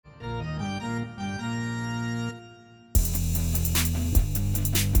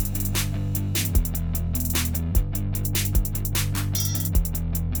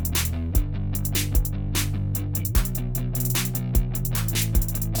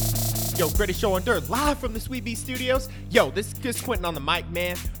Yo, Greatest Show on Dirt, live from the Sweet Bee Studios. Yo, this is Quentin on the mic,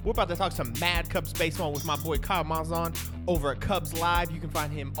 man. We're about to talk some mad Cubs baseball with my boy Kyle Malzahn over at Cubs Live. You can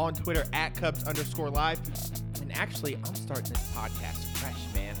find him on Twitter at Cubs_live. And actually, I'm starting this podcast fresh,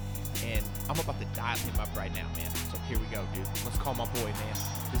 man. And I'm about to dial him up right now, man. So here we go, dude. Let's call my boy, man.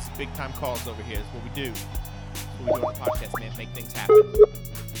 This is big time calls over here. That's what we do. That's what we do on the podcast, man. Make things happen.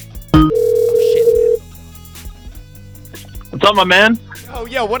 Oh, shit, man. What's up, my man? Oh,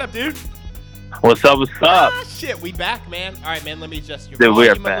 yo, what up, dude? What's up? What's up? Ah, shit, we back, man. All right, man, let me adjust your Dude, we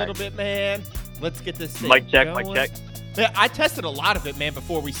are volume a back. little bit, man. Let's get this thing Mic check, going. mic check. Yeah, I tested a lot of it, man,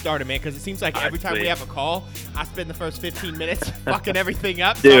 before we started, man, because it seems like every time we Sweet. have a call, I spend the first 15 minutes fucking everything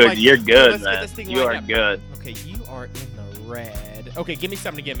up. So I'm Dude, like, you're good, let's get man. this thing You lined are up. good. Okay, you are in the red. Okay, give me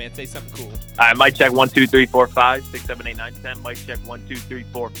something again, man. Say something cool. All right, mic check 1 2 3 4 5 6 7 8 9 10. Mic check 1 2 3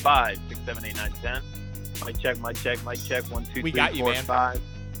 4 5 6 7 8 9 10. Mic check, mic check, mic check 1 2 We 3 got you, 4 man. 5.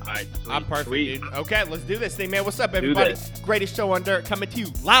 All right, sweet, I'm perfect, sweet. dude. Okay, let's do this thing, man. What's up, Do everybody? this. Greatest Show on Dirt coming to you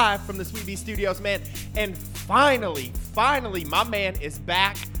live from the Sweet Bee Studios, man. And finally, my man is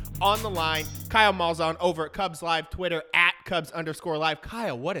back on the line. Kyle Malzahn over at Cubs Live, Twitter at Cubs_live.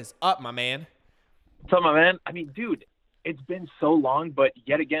 Kyle, what is up, my man? What's up, my man? I mean, dude, it's been so long, but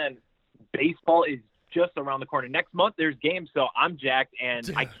yet again, baseball is just around the corner. Next month, there's games, so I'm jacked, and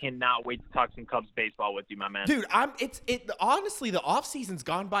I cannot wait to talk some Cubs baseball with you, my man. Dude, honestly, the offseason's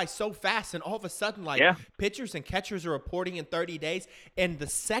gone by so fast, and all of a sudden, like, pitchers and catchers are reporting in 30 days, and the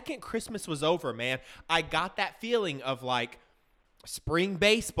second Christmas was over, man, I got that feeling of, like, spring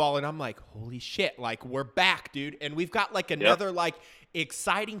baseball, and I'm like, holy shit, like, we're back, dude, and we've got, like, another, like,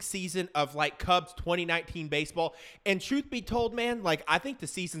 exciting season of, like, Cubs 2019 baseball, and truth be told, man, like, I think the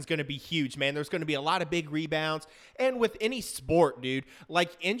season's going to be huge, man. There's going to be a lot of big rebounds, and with any sport, dude, like,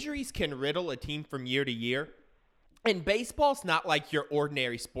 injuries can riddle a team from year to year, and baseball's not like your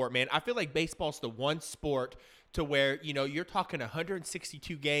ordinary sport, man. I feel like baseball's the one sport to where, you know, you're talking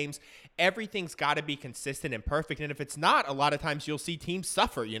 162 games. Everything's got to be consistent and perfect. And if it's not, a lot of times you'll see teams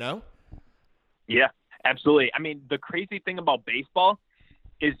suffer, you know? Yeah, absolutely. I mean, the crazy thing about baseball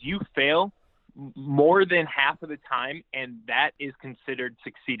is you fail more than half of the time, and that is considered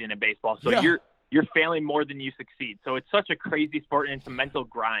succeeding in baseball. So you're failing more than you succeed. So it's such a crazy sport, and it's a mental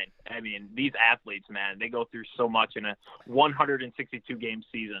grind. I mean, these athletes, man, they go through so much in a 162-game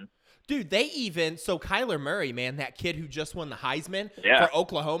season. Dude, so Kyler Murray, man, that kid who just won the Heisman for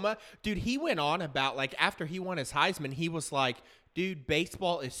Oklahoma, dude, he went on about, like, after he won his Heisman, he was like, dude,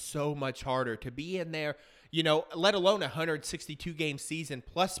 baseball is so much harder to be in there, you know, let alone a 162-game season,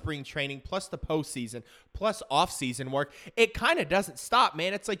 plus spring training, plus the postseason, plus off-season work. It kind of doesn't stop,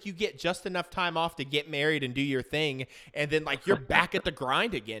 man. It's like you get just enough time off to get married and do your thing, and then, like, you're back at the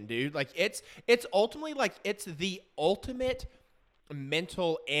grind again, dude. Like, it's ultimately, like, it's the ultimate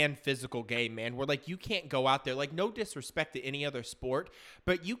mental and physical game, man, where, like, you can't go out there, like, no disrespect to any other sport,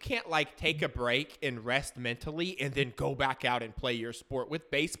 but you can't, like, take a break and rest mentally and then go back out and play your sport. With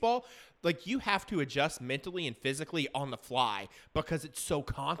baseball, like, you have to adjust mentally and physically on the fly because it's so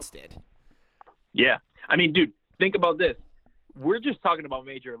constant. Yeah. I mean, dude, think about this. We're just talking about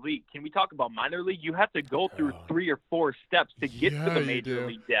major league. Can we talk about minor league? You have to go through 3 or 4 steps to get to the major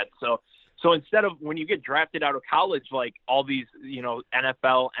league debt. So instead of when you get drafted out of college, like all these, you know,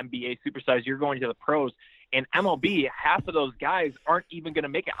 NFL, NBA superstars, you're going to the pros. And MLB, half of those guys aren't even going to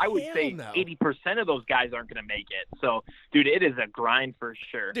make it. I would say 80% of those guys aren't going to make it. So, dude, it is a grind for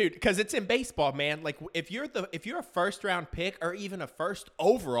sure. Dude, because it's in baseball, man. Like, if you're a first-round pick or even a first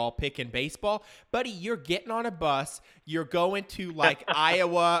overall pick in baseball, buddy, you're getting on a bus. You're going to, like,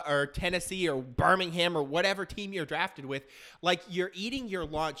 Iowa or Tennessee or Birmingham or whatever team you're drafted with. Like, you're eating your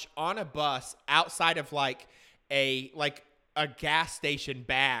lunch on a bus outside of, like, a gas station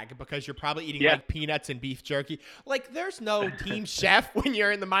bag because you're probably eating like peanuts and beef jerky. Like, there's no team chef when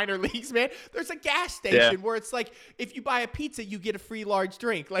you're in the minor leagues, man. There's a gas station where it's like, if you buy a pizza, you get a free large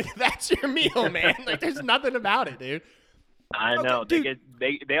drink. Like, that's your meal, man. Like, there's nothing about it, dude. I know. Dude.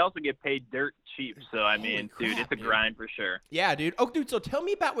 They also get paid dirt cheap. So, I mean, Crap, dude, it's a grind for sure. Yeah, dude. Oh, dude, so tell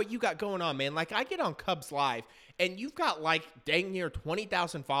me about what you got going on, man. Like, I get on Cubs Live, and you've got, like, dang near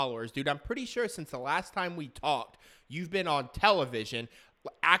 20,000 followers, dude. I'm pretty sure since the last time we talked, you've been on television,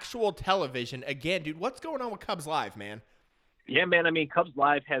 actual television. Again, dude, what's going on with Cubs Live, man? Yeah, man. I mean, Cubs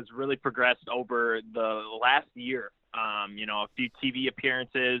Live has really progressed over the last year. You know, a few TV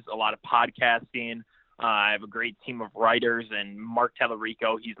appearances, a lot of podcasting. I have a great team of writers, and Mark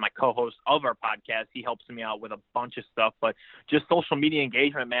Tellerico, he's my co-host of our podcast. He helps me out with a bunch of stuff, but just social media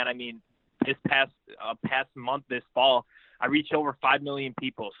engagement, man. I mean, this past month, this fall, I reached over 5 million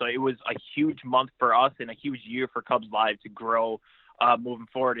people. So it was a huge month for us and a huge year for Cubs Live to grow moving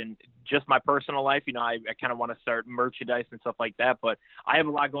forward. And just my personal life, I kind of want to start merchandise and stuff like that. But I have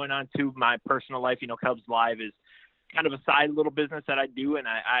a lot going on too. My personal life, Cubs Live is kind of a side little business that I do, and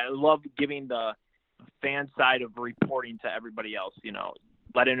I love giving the fan side of reporting to everybody else,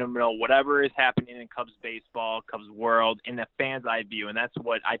 letting them know whatever is happening in Cubs baseball, Cubs world, in the fans' eye view, and that's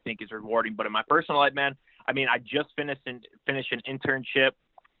what I think is rewarding. But in my personal life, man, I just finished an internship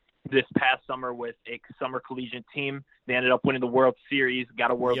this past summer with a summer collegiate team. They ended up winning the World Series, got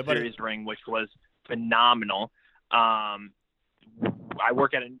a World Series ring, which was phenomenal. I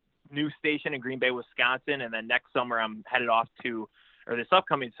work at a new station in Green Bay, Wisconsin, and then next summer I'm headed off to, or this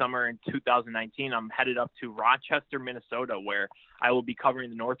upcoming summer in 2019, I'm headed up to Rochester, Minnesota, where I will be covering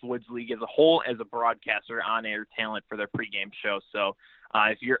the Northwoods League as a whole as a broadcaster, on-air talent for their pregame show. So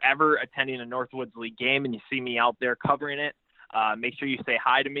if you're ever attending a Northwoods League game and you see me out there covering it, make sure you say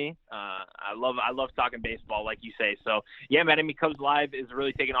hi to me. I love talking baseball, like you say. So, yeah, man, Cubs Live is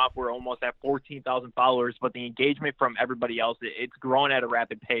really taking off. We're almost at 14,000 followers, but the engagement from everybody else, it's growing at a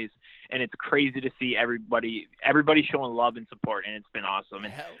rapid pace, and it's crazy to see everybody showing love and support, and it's been awesome.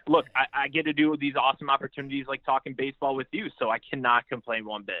 And look, I get to do these awesome opportunities like talking baseball with you, so I cannot complain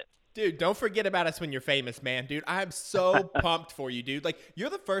one bit. Dude, don't forget about us when you're famous, man. Dude, I'm so pumped for you, dude. Like, you're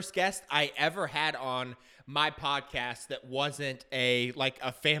the first guest I ever had on my podcast that wasn't a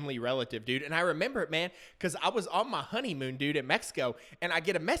family relative, dude. And I remember it, man, because I was on my honeymoon, dude, in Mexico, and I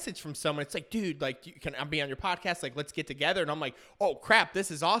get a message from someone. It's like, dude, can I be on your podcast? Like, let's get together. And I'm like, oh crap,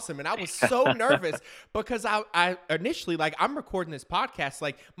 this is awesome. And I was so nervous because I initially, I'm recording this podcast,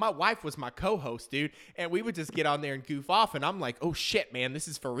 my wife was my co-host, dude, and we would just get on there and goof off. And I'm like, oh shit, man, this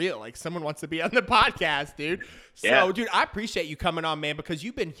is for real. Like, someone wants to be on the podcast, dude. Yeah. So, dude, I appreciate you coming on, man, because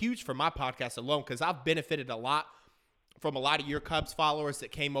you've been huge for my podcast alone, because I've benefited a lot from a lot of your Cubs followers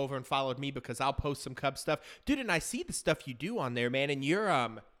that came over and followed me, because I'll post some Cubs stuff. Dude, and I see the stuff you do on there, man, and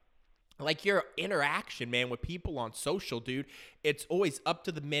your interaction, man, with people on social, dude, it's always up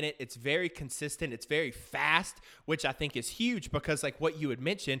to the minute. It's very consistent. It's very fast, which I think is huge, because what you had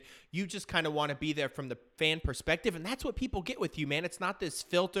mentioned, you just kind of want to be there from the fan perspective. And that's what people get with you, man. It's not this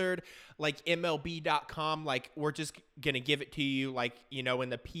filtered, MLB.com, we're just going to give it to you, in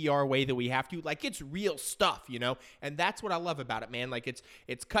the PR way that we have to. It's real stuff, and that's what I love about it, man.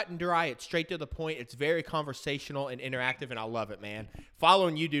 It's cut and dry. It's straight to the point. It's very conversational and interactive, and I love it, man.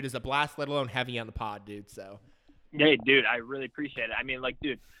 Following you, dude, is a blast, let alone having you on the pod, dude, so. Hey, dude, I really appreciate it.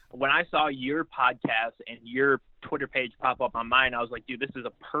 Dude, when I saw your podcast and your Twitter page pop up on mine, I was like, dude, this is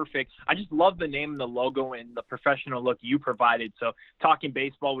a perfect – I just love the name and the logo and the professional look you provided. So talking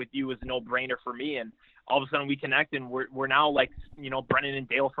baseball with you was a no-brainer for me, and all of a sudden we connect, and we're now Brennan and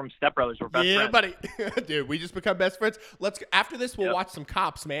Dale from Step Brothers. We're best friends. Yeah, buddy. Dude, we just become best friends. After this, we'll watch some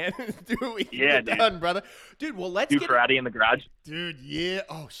Cops, man. Dude, dude. Done, brother. Dude, well, let's do karate in the garage. Dude, yeah.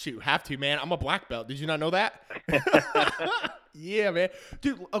 Oh, shoot. Have to, man. I'm a black belt. Did you not know that? Yeah, man.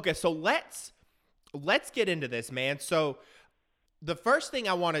 Dude, okay, so let's get into this, man. So the first thing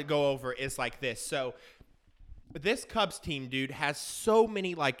I want to go over is this. So this Cubs team, dude, has so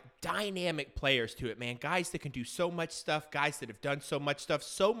many dynamic players to it, man. Guys that can do so much stuff, guys that have done so much stuff,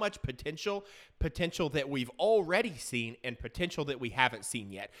 so much potential that we've already seen and potential that we haven't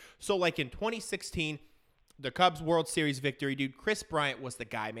seen yet. So in 2016, the Cubs World Series victory, dude, Kris Bryant was the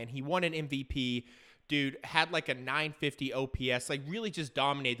guy, man. He won an MVP. Dude, had a 950 OPS, really just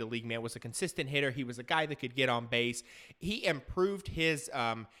dominated the league, man. Was a consistent hitter. He was a guy that could get on base. He improved his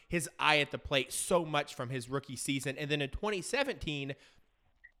eye at the plate so much from his rookie season. And then in 2017,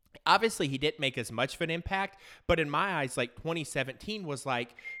 obviously he didn't make as much of an impact, but in my eyes, 2017 was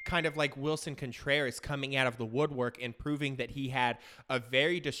kind of like Wilson Contreras coming out of the woodwork and proving that he had a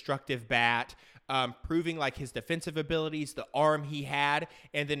very destructive bat, proving his defensive abilities, the arm he had.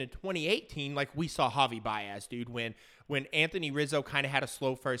 And then in 2018, we saw Javi Baez, dude, when Anthony Rizzo kind of had a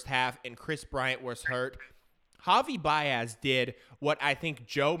slow first half and Kris Bryant was hurt. Javi Baez did what I think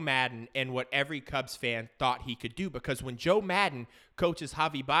Joe Maddon and what every Cubs fan thought he could do, because when Joe Maddon coaches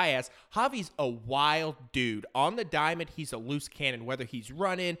Javi Baez, Javi's a wild dude. On the diamond, he's a loose cannon, whether he's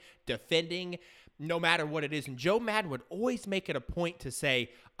running, defending, no matter what it is. And Joe Maddon would always make it a point to say,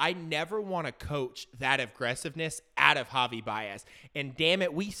 I never want to coach that aggressiveness out of Javi Baez. And damn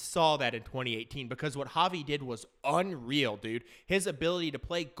it, we saw that in 2018, because what Javi did was unreal, dude. His ability to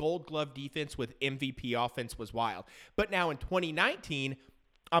play Gold Glove defense with MVP offense was wild. But now in 2019,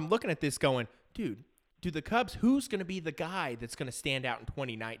 I'm looking at this going, dude, do the Cubs, who's going to be the guy that's going to stand out in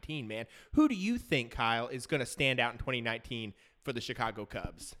 2019, man? Who do you think, Kyle, is going to stand out in 2019 for the Chicago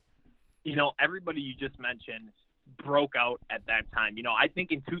Cubs? Everybody you just mentioned, broke out at that time. I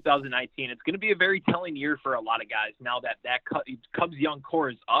think in 2019, it's going to be a very telling year for a lot of guys now that Cubs young core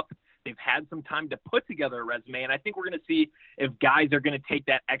is up. They've had some time to put together a resume, and I think we're going to see if guys are going to take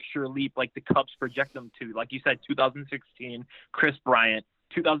that extra leap like the Cubs project them to. Like you said, 2016, Kris Bryant,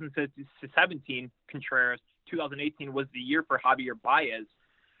 2017, Contreras, 2018 was the year for Javier Baez,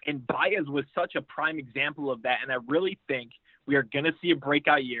 and Baez was such a prime example of that, and I really think we are going to see a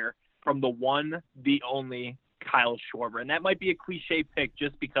breakout year from the one, the only Kyle Schwarber. And that might be a cliche pick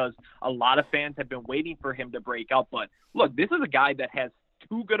just because a lot of fans have been waiting for him to break out. But look, this is a guy that has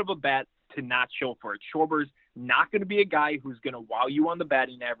too good of a bat to not show for it. Schwarber's not going to be a guy who's going to wow you on the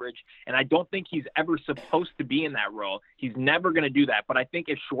batting average, and I don't think he's ever supposed to be in that role. He's never going to do that. But I think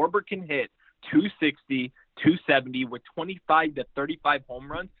if Schwarber can hit 260, 270 with 25 to 35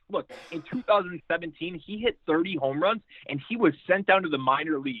 home runs. Look, in 2017, he hit 30 home runs, and he was sent down to the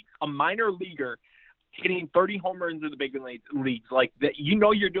minor leagues. A minor leaguer hitting 30 home runs in the big leagues, like that,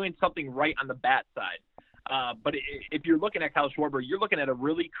 you're doing something right on the bat side. But if you're looking at Kyle Schwarber, you're looking at a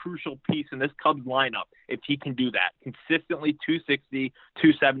really crucial piece in this Cubs lineup if he can do that consistently, 260,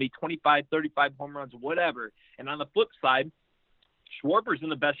 270, 25, 35 home runs, whatever. And on the flip side, Schwarber's in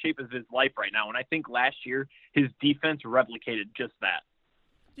the best shape of his life right now, and I think last year his defense replicated just that.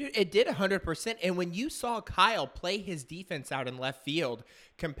 Dude, it did 100%. And when you saw Kyle play his defense out in left field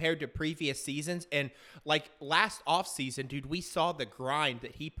compared to previous seasons, and like last offseason, dude, we saw the grind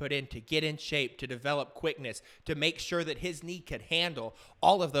that he put in to get in shape, to develop quickness, to make sure that his knee could handle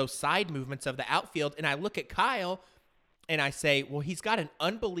all of those side movements of the outfield. And I look at Kyle and I say, well, he's got an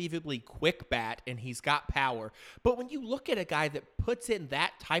unbelievably quick bat and he's got power. But when you look at a guy that puts in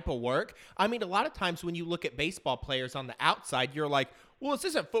that type of work, I mean, a lot of times when you look at baseball players on the outside, you're like, well, this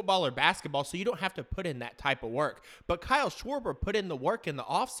isn't football or basketball, so you don't have to put in that type of work. But Kyle Schwarber put in the work in the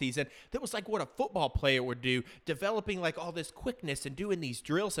offseason that was like what a football player would do, developing like all this quickness and doing these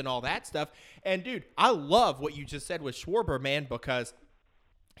drills and all that stuff. And, dude, I love what you just said with Schwarber, man, because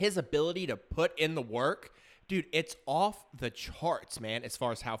his ability to put in the work, dude, it's off the charts, man, as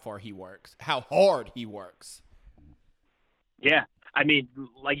far as how far he works, how hard he works. Yeah. I mean,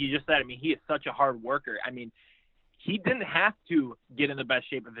 like you just said, I mean, he is such a hard worker. I mean, he didn't have to get in the best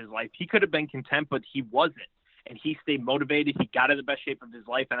shape of his life. He could have been content, but he wasn't. And he stayed motivated. He got in the best shape of his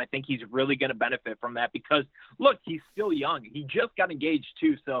life, and I think he's really going to benefit from that because, look, he's still young. He just got engaged,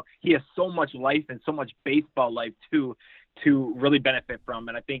 too, so he has so much life and so much baseball life, too, to really benefit from.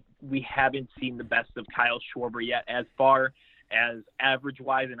 And I think we haven't seen the best of Kyle Schwarber yet as far as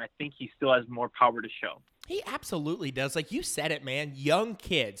average-wise, and I think he still has more power to show. He absolutely does. Like you said it, man, young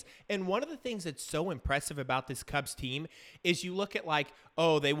kids. And one of the things that's so impressive about this Cubs team is you look at like,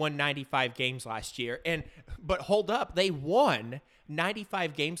 oh, they won 95 games last year. But hold up, they won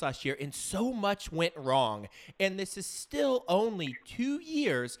 95 games last year and so much went wrong. And this is still only 2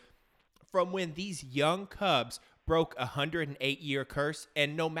 years from when these young Cubs broke a 108-year curse.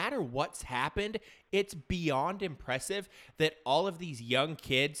 And no matter what's happened, it's beyond impressive that all of these young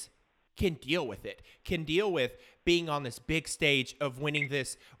kids can deal with it, can deal with being on this big stage of winning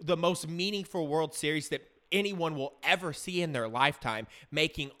the most meaningful World Series that anyone will ever see in their lifetime,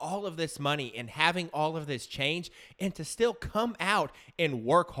 making all of this money and having all of this change, and to still come out and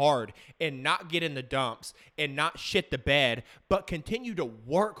work hard and not get in the dumps and not shit the bed, but continue to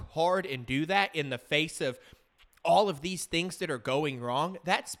work hard and do that in the face of all of these things that are going wrong.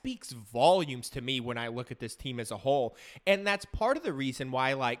 That speaks volumes to me when I look at this team as a whole. And that's part of the reason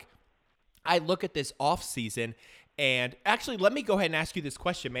why, like, I look at this offseason, and actually, let me go ahead and ask you this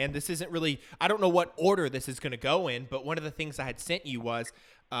question, man. This isn't really, I don't know what order this is going to go in, but one of the things I had sent you was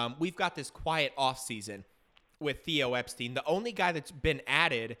we've got this quiet offseason with Theo Epstein. The only guy that's been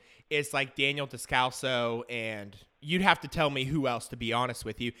added is like Daniel Descalso, and you'd have to tell me who else, to be honest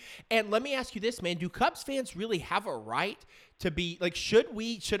with you. And let me ask you this, man. Do Cubs fans really have a right to be like, should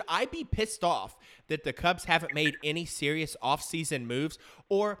I be pissed off that the Cubs haven't made any serious offseason moves,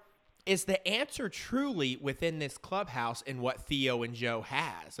 or is the answer truly within this clubhouse and what Theo and Joe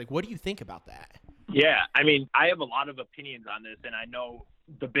has? Like, what do you think about that? Yeah, I mean, I have a lot of opinions on this, and I know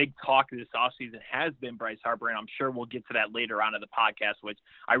the big talk this offseason has been Bryce Harper, and I'm sure we'll get to that later on in the podcast, which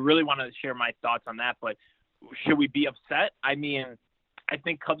I really want to share my thoughts on that. But should we be upset? I mean, I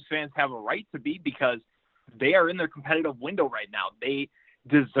think Cubs fans have a right to be because they are in their competitive window right now. They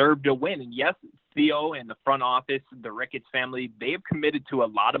deserve to win. And yes, Theo and the front office, the Ricketts family, they have committed to a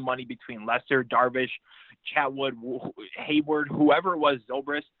lot of money between Lester, Darvish, Chatwood, Hayward, whoever it was,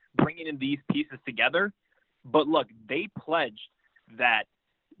 Zobrist, bringing in these pieces together. But look, they pledged that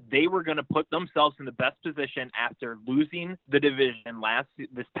they were going to put themselves in the best position after losing the division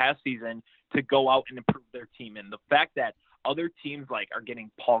this past season to go out and improve their team. And the fact that other teams like are getting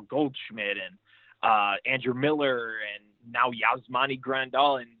Paul Goldschmidt and Andrew Miller and now Yasmani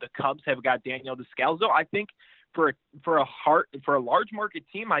Grandal, and the Cubs have got Daniel Descalso, I think for a large market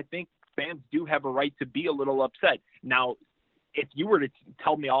team, I think fans do have a right to be a little upset. Now, if you were to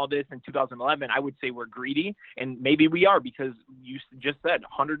tell me all this in 2011, I would say we're greedy, and maybe we are, because you just said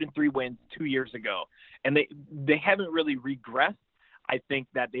 103 wins 2 years ago, and they haven't really regressed. I think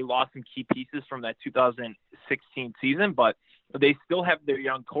that they lost some key pieces from that 2016 season, but they still have their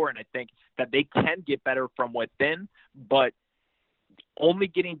young core, and I think that they can get better from within. But only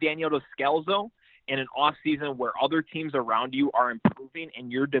getting Daniel Descalso in an offseason where other teams around you are improving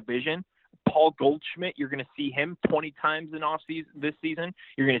in your division, Paul Goldschmidt, you're going to see him 20 times this season.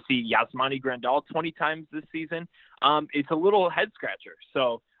 You're going to see Yasmani Grandal 20 times this season. It's a little head scratcher.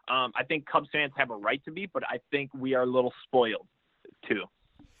 So I think Cubs fans have a right to be, but I think we are a little spoiled too.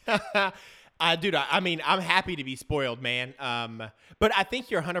 Dude, I mean, I'm happy to be spoiled, man. But I think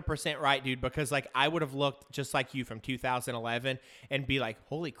you're 100% right, dude, because like I would have looked just like you from 2011 and be like,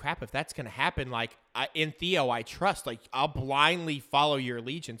 holy crap, if that's going to happen, like in Theo, I trust, like I'll blindly follow your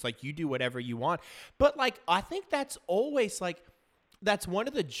allegiance. Like you do whatever you want. But like, I think that's always like, that's one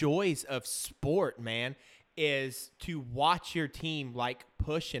of the joys of sport, man, is to watch your team like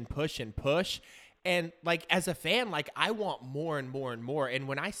push and push and push. And, like, as a fan, like, I want more and more and more. And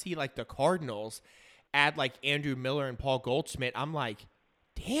when I see, like, the Cardinals add, like, Andrew Miller and Paul Goldschmidt, I'm like,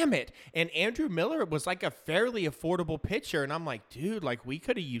 damn it. And Andrew Miller was, like, a fairly affordable pitcher. And I'm like, dude, like, we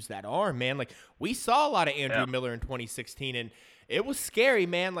could have used that arm, man. Like, we saw a lot of Andrew Miller in 2016, and it was scary,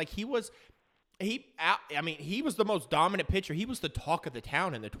 man. Like, he was the most dominant pitcher. He was the talk of the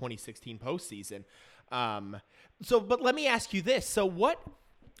town in the 2016 postseason. But let me ask you this. So what –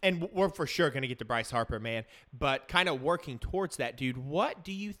 and we're for sure going to get to Bryce Harper, man, but kind of working towards that, dude, what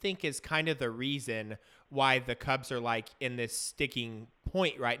do you think is kind of the reason why the Cubs are like in this sticking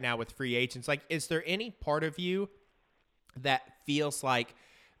point right now with free agents? Like, is there any part of you that feels like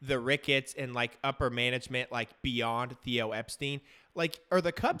the Ricketts and like upper management, like beyond Theo Epstein, like are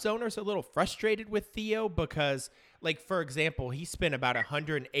the Cubs owners a little frustrated with Theo? Because like, for example, he spent about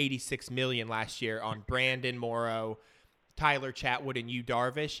 $186 million last year on Brandon Morrow, Tyler Chatwood, and Yu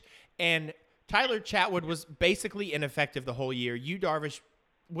Darvish. And Tyler Chatwood was basically ineffective the whole year. Yu Darvish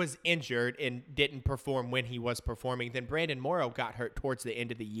was injured and didn't perform when he was performing. Then Brandon Morrow got hurt towards the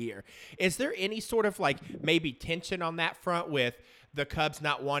end of the year. Is there any sort of like maybe tension on that front with the Cubs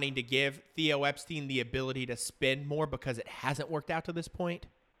not wanting to give Theo Epstein the ability to spend more because it hasn't worked out to this point?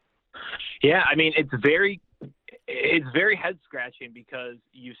 Yeah, I mean, it's very head scratching because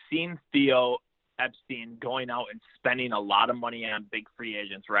you've seen Theo Epstein going out and spending a lot of money on big free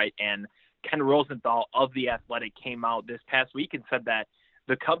agents, right? And Ken Rosenthal of The Athletic came out this past week and said that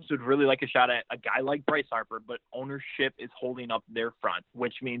the Cubs would really like a shot at a guy like Bryce Harper, but ownership is holding up their front,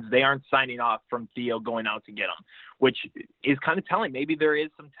 which means they aren't signing off from Theo going out to get him, which is kind of telling. Maybe there is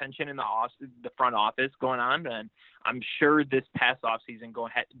some tension in the front office going on, and I'm sure this past offseason,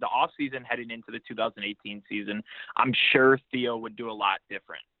 the offseason heading into the 2018 season, I'm sure Theo would do a lot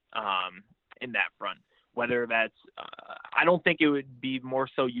different in that front. Whether that's, I don't think it would be more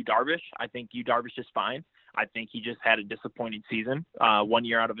so Yu Darvish. I think Yu Darvish is fine. I think he just had a disappointing season. 1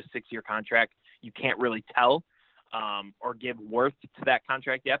 year out of a 6-year contract. You can't really tell or give worth to that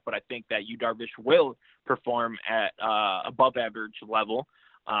contract yet, but I think that Yu Darvish will perform at above average level.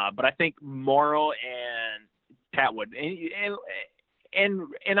 But I think Morrow and Chatwood, and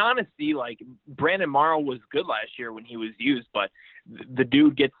in honesty, like Brandon Morrow was good last year when he was used, but the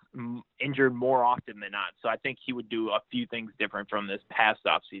dude gets injured more often than not. So I think he would do a few things different from this past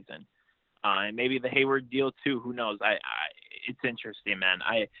offseason. And maybe the Hayward deal too. Who knows? It's interesting, man.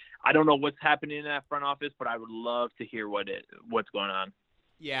 I don't know what's happening in that front office, but I would love to hear what's going on.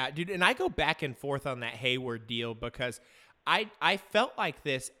 Yeah, dude. And I go back and forth on that Hayward deal because I felt like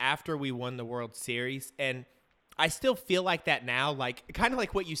this after we won the World Series, and I still feel like that now, like kind of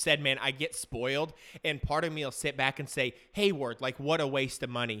like what you said, man. I get spoiled, and part of me will sit back and say, Hayward, like what a waste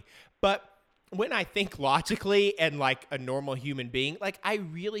of money. But when I think logically and like a normal human being, like I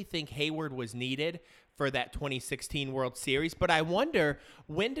really think Hayward was needed for that 2016 World Series. But I wonder,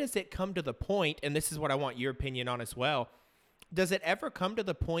 when does it come to the point, and this is what I want your opinion on as well, does it ever come to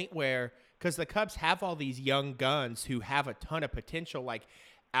the point where, because the Cubs have all these young guns who have a ton of potential, like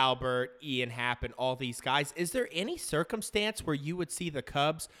Albert, Ian Happ, and all these guys, is there any circumstance where you would see the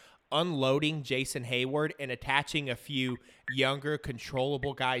Cubs unloading Jason Hayward and attaching a few younger,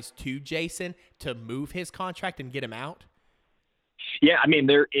 controllable guys to Jason to move his contract and get him out? Yeah, I mean,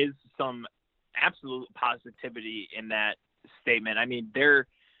 there is some absolute positivity in that statement. I mean,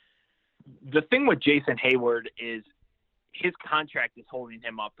 the thing with Jason Heyward is his contract is holding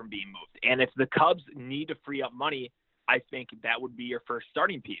him up from being moved. And if the Cubs need to free up money, I think that would be your first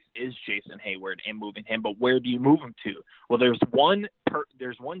starting piece is Jason Heyward and moving him. But where do you move him to? Well, there's one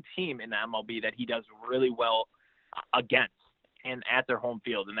team in the MLB that he does really well against and at their home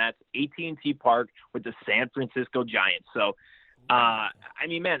field, and that's AT&T Park with the San Francisco Giants. So, I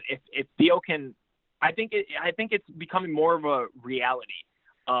mean, man, if Theo can, I think it's becoming more of a reality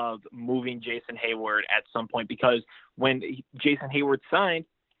of moving Jason Heyward at some point, because when Jason Heyward signed,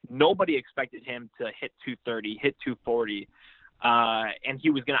 nobody expected him to hit 230, hit 240, and he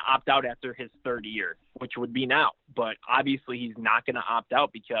was going to opt out after his third year, which would be now. But obviously he's not going to opt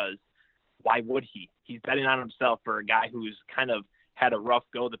out, because why would he? He's betting on himself for a guy who's kind of had a rough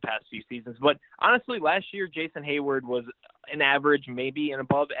go the past few seasons. But honestly, last year, Jason Heyward was an average, maybe an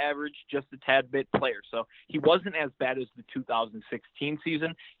above average, just a tad bit player. So he wasn't as bad as the 2016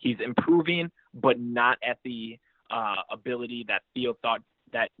 season. He's improving, but not at the ability that Theo thought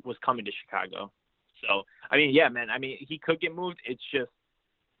that was coming to Chicago. So, I mean, yeah, man, I mean, he could get moved. It's just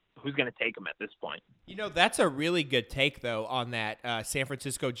who's going to take him at this point. You know, that's a really good take, though, on that San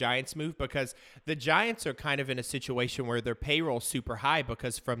Francisco Giants move, because the Giants are kind of in a situation where their payroll's super high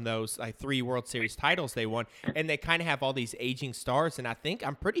because from those 3 World Series titles they won, and they kind of have all these aging stars, and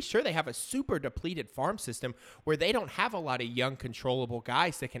I'm pretty sure they have a super depleted farm system where they don't have a lot of young, controllable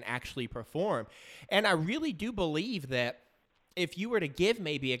guys that can actually perform. And I really do believe that if you were to give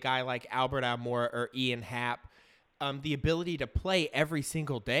maybe a guy like Albert Almora or Ian Happ the ability to play every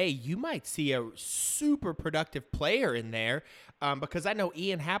single day, you might see a super productive player in there, because I know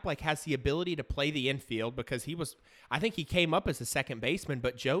Ian Happ has the ability to play the infield, because I think he came up as a second baseman,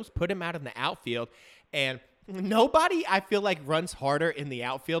 but Joe's put him out in the outfield, and nobody I feel like runs harder in the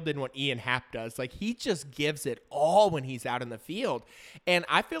outfield than what Ian Happ does. He just gives it all when he's out in the field, and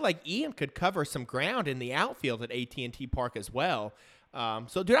I feel like Ian could cover some ground in the outfield at AT&T Park as well.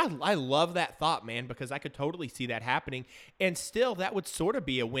 So, dude, I love that thought, man, because I could totally see that happening. And still, that would sort of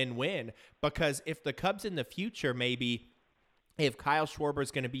be a win-win, because if the Cubs in the future, maybe if Kyle Schwarber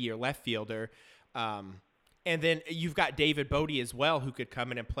is going to be your left fielder, and then you've got David Bodie as well, who could come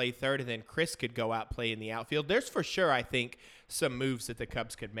in and play third, and then Chris could go out play in the outfield. There's for sure, I think, some moves that the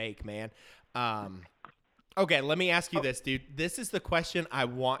Cubs could make, man. Okay, let me ask you this, dude. This is the question I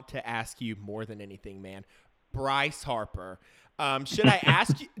want to ask you more than anything, man. Bryce Harper. Should I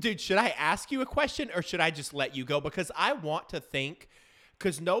ask you, dude, should I ask you a question, or should I just let you go? Because I want to think,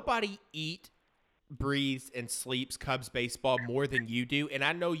 because nobody breathes, and sleeps Cubs baseball more than you do. And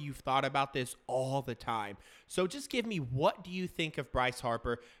I know you've thought about this all the time. So just give me, what do you think of Bryce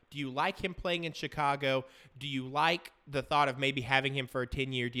Harper? Do you like him playing in Chicago? Do you like the thought of maybe having him for a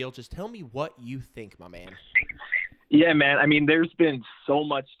 10-year deal? Just tell me what you think, my man. Yeah, man. I mean, there's been so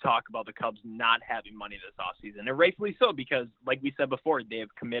much talk about the Cubs not having money this offseason, and rightfully so, because like we said before, they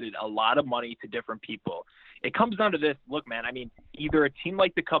have committed a lot of money to different people. It comes down to this. Look, man, I mean, either a team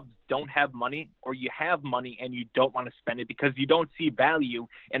like the Cubs don't have money, or you have money and you don't want to spend it because you don't see value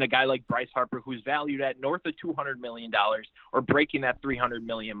in a guy like Bryce Harper, who's valued at north of $200 million or breaking that $300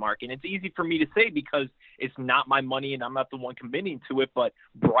 million mark. And it's easy for me to say because it's not my money and I'm not the one committing to it, but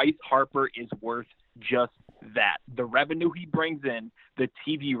Bryce Harper is worth just that. The revenue he brings in, the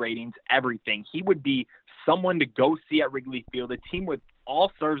TV ratings, everything. He would be someone to go see at Wrigley Field, a team with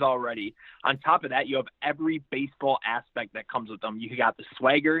all stars already. On top of that, you have every baseball aspect that comes with them. You got the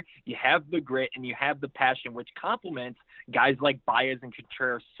swagger, you have the grit, and you have the passion, which complements guys like Baez and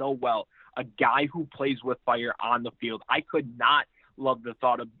Contreras so well. A guy who plays with fire on the field. I could not love the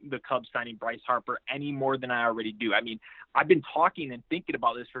thought of the Cubs signing Bryce Harper any more than I already do. I mean, I've been talking and thinking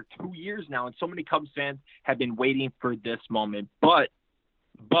about this for 2 years now, and so many Cubs fans have been waiting for this moment. But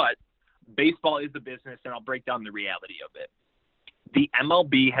baseball is a business, and I'll break down the reality of it. The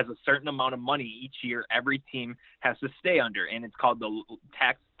MLB has a certain amount of money each year every team has to stay under, and it's called the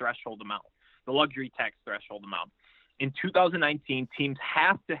tax threshold amount, the luxury tax threshold amount. In 2019, teams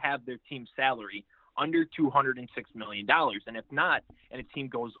have to have their team salary under $206 million. And if not, and a team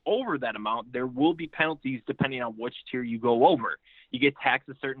goes over that amount, there will be penalties depending on which tier you go over. You get taxed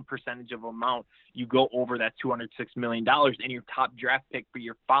a certain percentage of amount. You go over that $206 million, and your top draft pick for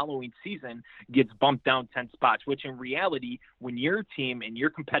your following season gets bumped down 10 spots, which in reality, when you're a team in your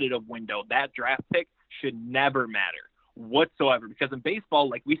competitive window, that draft pick should never matter whatsoever. Because in baseball,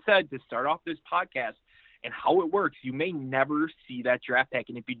 like we said to start off this podcast, and how it works, you may never see that draft pick.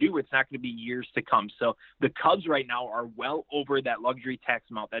 And if you do, it's not going to be years to come. So the Cubs right now are well over that luxury tax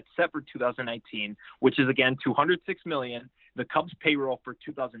amount that's set for 2019, which is, again, $206 million. the Cubs payroll for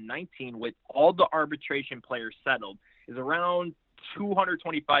 2019 with all the arbitration players settled is around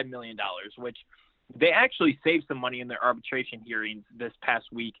 $225 million, which they actually saved some money in their arbitration hearings this past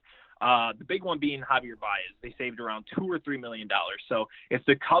week. The big one being Javier Baez. They saved around $2 or $3 million. So if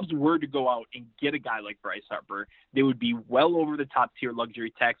the Cubs were to go out and get a guy like Bryce Harper, they would be well over the top tier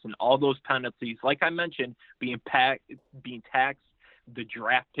luxury tax, and all those penalties, like I mentioned, being taxed, the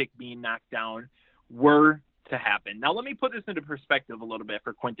draft pick being knocked down, were to happen. Now, let me put this into perspective a little bit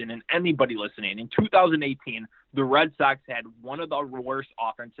for Quentin and anybody listening. In 2018, the Red Sox had one of the worst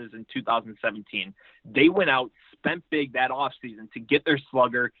offenses in 2017. They went out, spent big that offseason to get their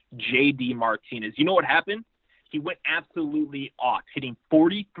slugger, J.D. Martinez. You know what happened? He went absolutely off, hitting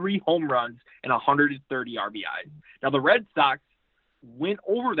 43 home runs and 130 RBIs. Now, the Red Sox went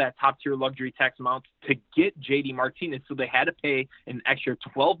over that top-tier luxury tax amount to get J.D. Martinez, so they had to pay an extra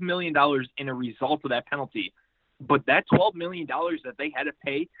 $12 million in a result of that penalty. But that $12 million that they had to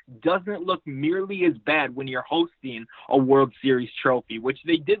pay doesn't look nearly as bad when you're hosting a World Series trophy, which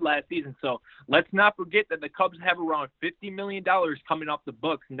they did last season. So let's not forget that the Cubs have around $50 million coming off the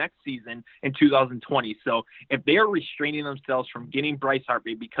books next season in 2020. So if they are restraining themselves from getting Bryce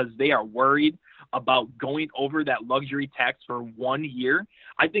Harper because they are worried about going over that luxury tax for 1 year,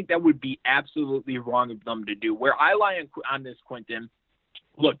 I think that would be absolutely wrong of them to do. Where I lie on this, Quentin,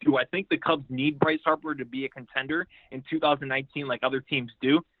 look, do I think the Cubs need Bryce Harper to be a contender in 2019 like other teams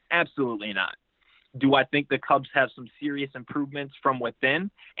do? Absolutely not. Do I think the Cubs have some serious improvements from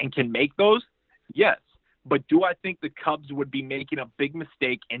within and can make those? Yes. But do I think the Cubs would be making a big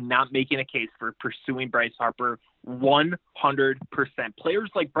mistake and not making a case for pursuing Bryce Harper? 100%. Players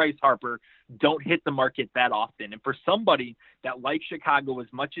like Bryce Harper don't hit the market that often. And for somebody that likes Chicago as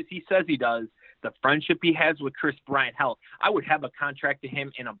much as he says he does, the friendship he has with Kris Bryant, hell, I would have a contract to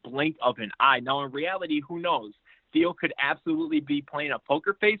him in a blink of an eye. Now, in reality, who knows? Theo could absolutely be playing a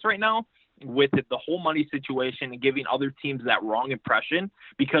poker face right now with the whole money situation and giving other teams that wrong impression,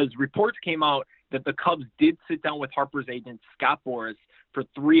 because reports came out that the Cubs did sit down with Harper's agent, Scott Boras, for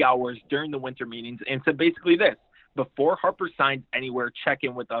 3 hours during the winter meetings and said basically this: before Harper signs anywhere, check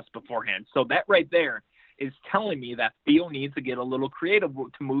in with us beforehand. So that right there is telling me that Theo needs to get a little creative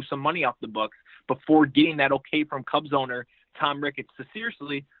to move some money off the books before getting that okay from Cubs owner Tom Ricketts to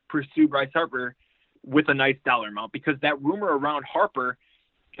seriously pursue Bryce Harper with a nice dollar amount. Because that rumor around Harper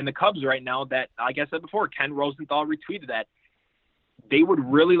and the Cubs right now that, like I said before, Ken Rosenthal retweeted that, they would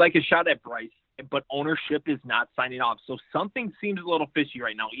really like a shot at Bryce, but ownership is not signing off. So something seems a little fishy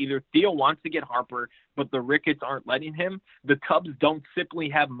right now. Either Theo wants to get Harper, but the Ricketts aren't letting him, the Cubs don't simply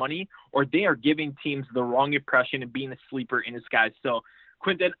have money, or they are giving teams the wrong impression and being a sleeper in disguise. So,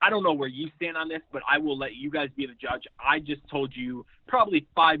 Quentin, I don't know where you stand on this, but I will let you guys be the judge. I just told you probably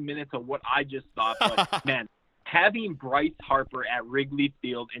 5 minutes of what I just thought. But, man, having Bryce Harper at Wrigley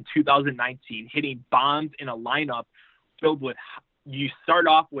Field in 2019, hitting bombs in a lineup filled with – you start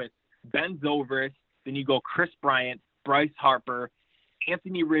off with Ben Zobrist, then you go Kris Bryant, Bryce Harper,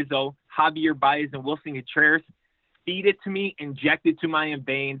 Anthony Rizzo, Javier Baez, and Wilson Contreras. Feed it to me, inject it to my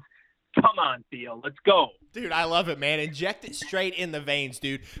veins. Come on, Theo, let's go. Dude, I love it, man. Inject it straight in the veins,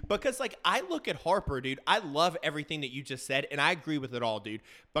 dude. Because, like, I look at Harper, dude. I love everything that you just said, and I agree with it all, dude.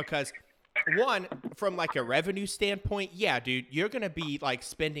 Because, one, from, like, a revenue standpoint, yeah, dude, you're going to be, like,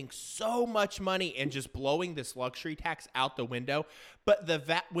 spending so much money and just blowing this luxury tax out the window. But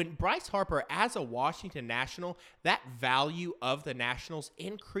when Bryce Harper, as a Washington National, that value of the Nationals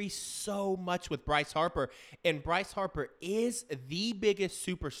increased so much with Bryce Harper. And Bryce Harper is the biggest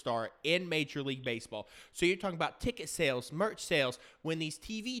superstar in Major League Baseball. So you're talking about ticket sales, merch sales, when these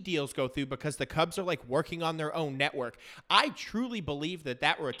TV deals go through, because the Cubs are like working on their own network. I truly believe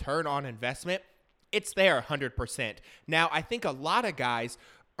that return on investment, it's there 100%. Now, I think a lot of guys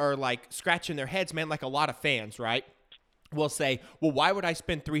are like scratching their heads, man, like a lot of fans, right? Will say, well, why would I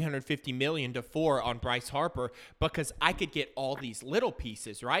spend $350 million to $4 million on Bryce Harper? Because I could get all these little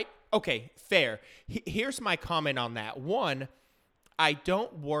pieces, right? Okay, fair. Here's my comment on that. One, I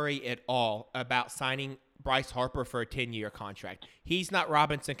don't worry at all about signing Bryce Harper for a 10-year contract. He's not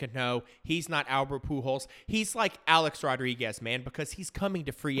Robinson Cano. He's not Albert Pujols. He's like Alex Rodriguez, man, because he's coming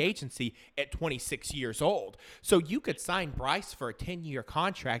to free agency at 26 years old. So you could sign Bryce for a 10-year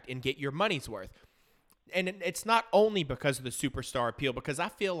contract and get your money's worth. And it's not only because of the superstar appeal, because I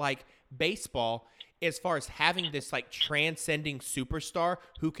feel like baseball, as far as having this like transcending superstar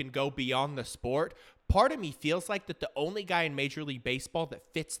who can go beyond the sport, part of me feels like that the only guy in Major League Baseball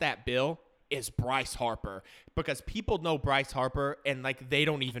that fits that bill is Bryce Harper, because people know Bryce Harper and like they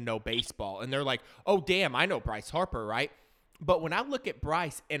don't even know baseball. And they're like, oh, damn, I know Bryce Harper, right? But when I look at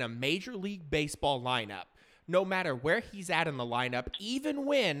Bryce in a Major League Baseball lineup, no matter where he's at in the lineup, even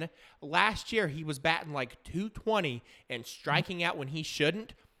when last year he was batting like 220 and striking out when he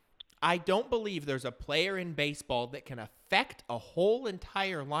shouldn't, I don't believe there's a player in baseball that can affect a whole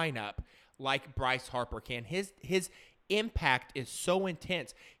entire lineup like Bryce Harper can. His impact is so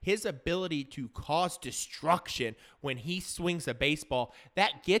intense. His ability to cause destruction when he swings a baseball,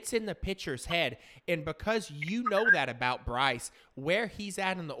 that gets in the pitcher's head. And because you know that about Bryce, where he's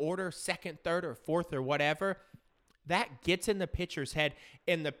at in the order, second, third, or fourth, or whatever, that gets in the pitcher's head,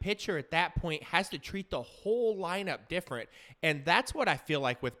 and the pitcher at that point has to treat the whole lineup different. And that's what I feel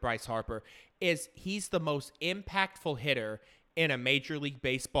like with Bryce Harper, is he's the most impactful hitter in a Major League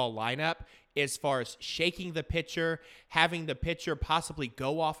Baseball lineup as far as shaking the pitcher, having the pitcher possibly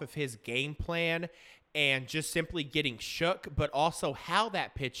go off of his game plan and just simply getting shook, but also how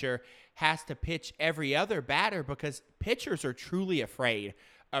that pitcher has to pitch every other batter, because pitchers are truly afraid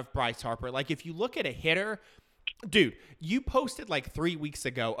of Bryce Harper. Like, if you look at a hitter, dude, you posted like 3 weeks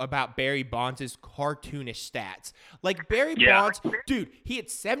ago about Barry Bonds' cartoonish stats. Like, Barry Bonds, dude, he hit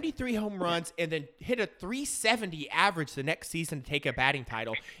 73 home runs and then hit a 370 average the next season to take a batting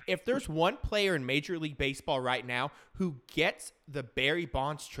title. If there's one player in Major League Baseball right now who gets the Barry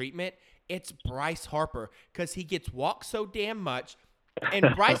Bonds treatment, it's Bryce Harper, because he gets walked so damn much.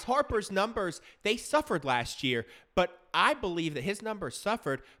 And Bryce Harper's numbers, they suffered last year, but I believe that his numbers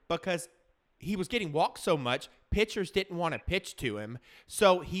suffered because he was getting walked so much, pitchers didn't want to pitch to him.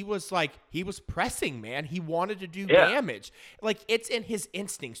 So he was pressing, man. He wanted to do damage. Like, it's in his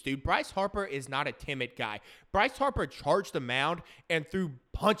instincts, dude. Bryce Harper is not a timid guy. Bryce Harper charged the mound and threw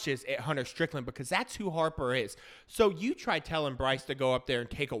punches at Hunter Strickland because that's who Harper is. So you try telling Bryce to go up there and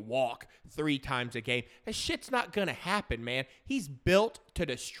take a walk 3 times a game. That shit's not going to happen, man. He's built to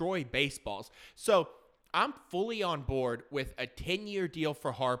destroy baseballs. So I'm fully on board with a 10-year deal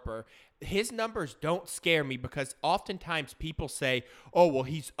for Harper. His numbers don't scare me because oftentimes people say, oh, well,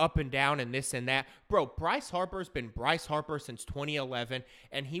 he's up and down and this and that. Bro, Bryce Harper's been Bryce Harper since 2011,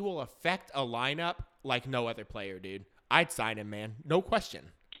 and he will affect a lineup like no other player, dude. I'd sign him, man. No question.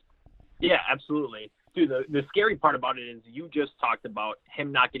 Yeah, absolutely. Dude, the scary part about it is you just talked about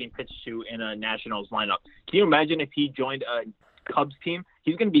him not getting pitched to in a Nationals lineup. Can you imagine if he joined a Cubs team?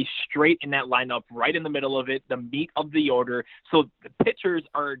 He's going to be straight in that lineup, right in the middle of it, the meat of the order. So the pitchers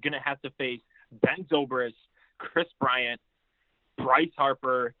are going to have to face Ben Zobrist, Chris Bryant, Bryce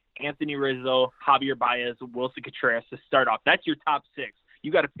Harper, Anthony Rizzo, Javier Baez, Wilson Contreras to start off. That's your top 6.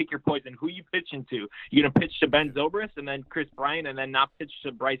 You got to pick your poison. Who you pitching to? You're going to pitch to Ben Zobrist and then Chris Bryant and then not pitch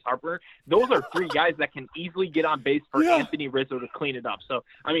to Bryce Harper? Those are 3 guys that can easily get on base for Anthony Rizzo to clean it up. So,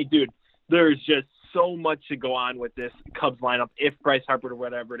 I mean, dude, there's just so much to go on with this Cubs lineup if Bryce Harper or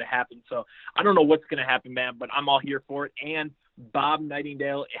whatever to happen. So I don't know what's going to happen, man, but I'm all here for it. And Bob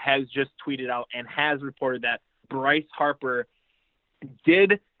Nightingale has just tweeted out and has reported that Bryce Harper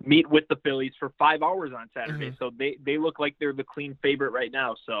did meet with the Phillies for 5 hours on Saturday. So they look like they're the clean favorite right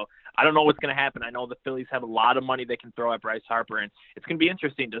now. So I don't know what's going to happen. I know the Phillies have a lot of money they can throw at Bryce Harper, and it's going to be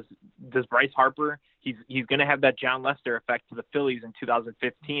interesting. Does Bryce Harper, he's going to have that John Lester effect to the Phillies in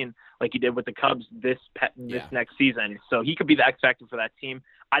 2015 like he did with the Cubs this next season. So he could be the X factor for that team.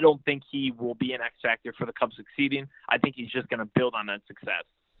 I don't think he will be an X factor for the Cubs succeeding. I think he's just going to build on that success.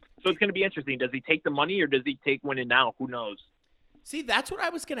 So it's going to be interesting. Does he take the money or does he take winning now? Who knows? See, that's what I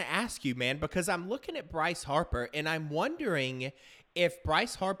was going to ask you, man, because I'm looking at Bryce Harper, and I'm wondering if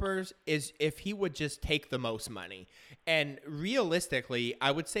Bryce Harper's if he would just take the most money. And realistically,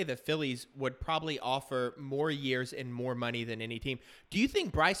 I would say the Phillies would probably offer more years and more money than any team. Do you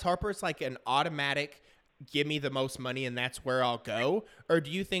think Bryce Harper's like an automatic give me the most money and that's where I'll go? Or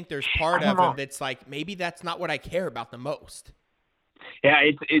do you think there's part of him that's like, maybe that's not what I care about the most? Yeah,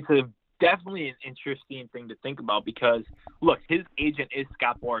 it's definitely an interesting thing to think about because, look, his agent is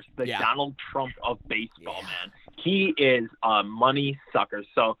Scott Boras, the Donald Trump of baseball, man. He is a money sucker.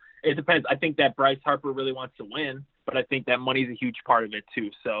 So it depends. I think that Bryce Harper really wants to win, but I think that money is a huge part of it too.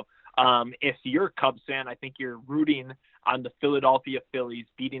 So if you're a Cubs fan, I think you're rooting on the Philadelphia Phillies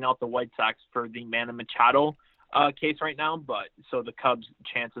beating out the White Sox for the Manny Machado case right now. But so the Cubs'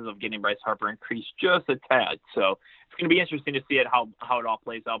 chances of getting Bryce Harper increase just a tad. So it's going to be interesting to see how it all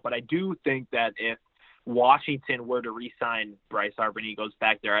plays out. But I do think that if Washington were to re-sign Bryce Harper and he goes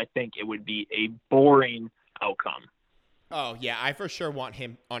back there, I think it would be a boring outcome. Oh, yeah, I for sure want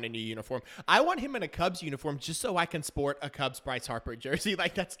him on a new uniform. I want him in a Cubs uniform just so I can sport a Cubs Bryce Harper jersey.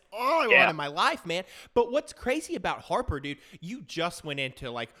 Like, that's all I want in my life, man. But what's crazy about Harper, dude, you just went into,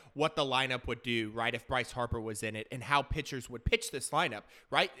 like, what the lineup would do, right, if Bryce Harper was in it and how pitchers would pitch this lineup,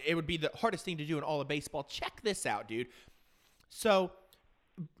 right? It would be the hardest thing to do in all of baseball. Check this out, dude. So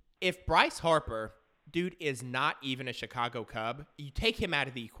if Bryce Harper dude is not even a Chicago Cub. You take him out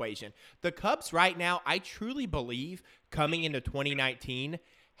of the equation. The Cubs right now, I truly believe, coming into 2019,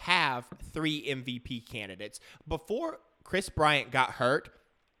 have 3 MVP candidates. Before Chris Bryant got hurt,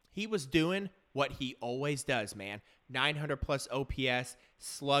 he was doing what he always does, man. 900-plus OPS,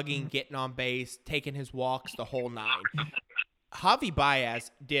 slugging, getting on base, taking his walks, the whole 9. Javi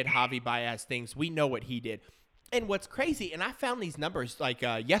Baez did Javi Baez things. We know what he did. And what's crazy, and I found these numbers like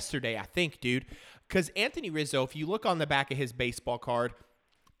yesterday, I think, dude, because Anthony Rizzo, if you look on the back of his baseball card,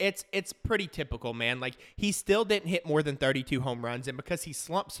 it's pretty typical, man. Like, he still didn't hit more than 32 home runs, and because he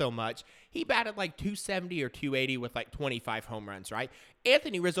slumped so much, he batted like 270 or 280 with like 25 home runs, right?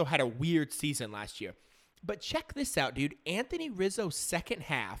 Anthony Rizzo had a weird season last year. But check this out, dude. Anthony Rizzo's second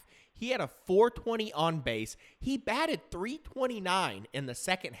half, he had a 420 on base. He batted 329 in the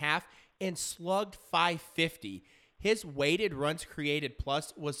second half and slugged 550. His weighted runs created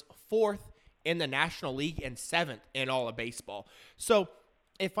plus was 4th in the National League and 7th in all of baseball. So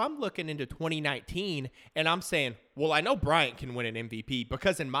if I'm looking into 2019 and I'm saying, well, I know Bryant can win an MVP,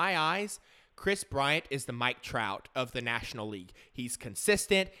 because in my eyes, Chris Bryant is the Mike Trout of the National League. He's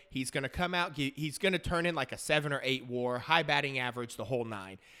consistent. He's going to come out. He's going to turn in like a 7 or 8 WAR, high batting average, the whole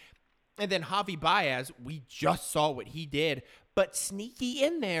 9. And then Javi Baez, we just saw what he did. But sneaky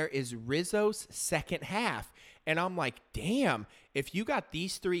in there is Rizzo's second half. And I'm like, damn, if you got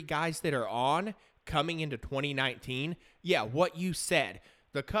these 3 guys that are on coming into 2019, yeah, what you said,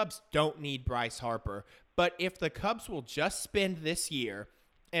 the Cubs don't need Bryce Harper. But if the Cubs will just spend this year,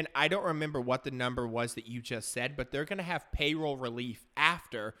 and I don't remember what the number was that you just said, but they're going to have payroll relief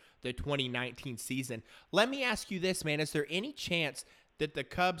after the 2019 season. Let me ask you this, man. Is there any chance that the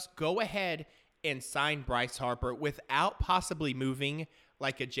Cubs go ahead and sign Bryce Harper without possibly moving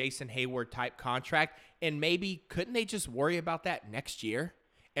like a Jason Hayward type contract? And maybe couldn't they just worry about that next year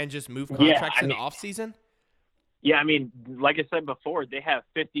and just move contracts in the offseason? Yeah, I mean, like I said before, they have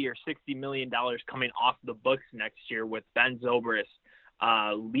 $50 or $60 million coming off the books next year with Ben Zobrist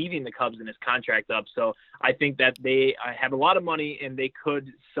leaving the Cubs in his contract up. So I think that they have a lot of money, and they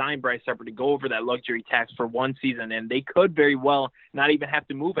could sign Bryce Harper to go over that luxury tax for one season, and they could very well not even have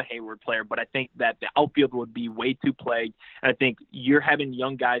to move a Hayward player. But I think that the outfield would be way too plagued, and I think you're having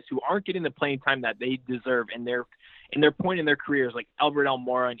young guys who aren't getting the playing time that they deserve in their point in their careers, like Albert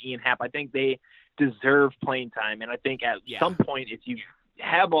Almora and Ian Happ. I think they deserve playing time, and I think at some point, if you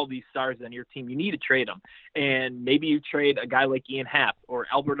have all these stars on your team, you need to trade them. And maybe you trade a guy like Ian Happ or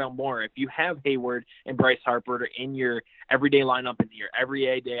Albert Almora. If you have Hayward and Bryce Harper in your everyday lineup, in your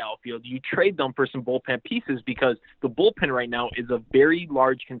everyday outfield, you trade them for some bullpen pieces, because the bullpen right now is a very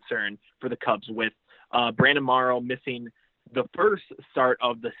large concern for the Cubs, with Brandon Morrow missing the first start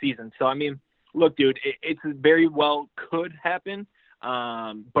of the season. So, I mean, look, dude, it's very well could happen.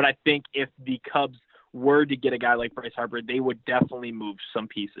 But I think if the Cubs were to get a guy like Bryce Harper, they would definitely move some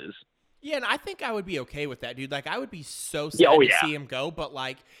pieces. Yeah, and I think I would be okay with that, dude. Like, I would be so sad to see him go. But,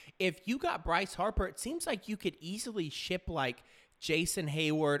 like, if you got Bryce Harper, it seems like you could easily ship, like, Jason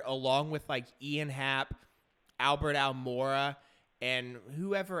Hayward along with, like, Ian Happ, Albert Almora, and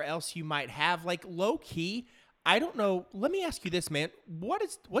whoever else you might have. Like, low-key, I don't know. Let me ask you this, man.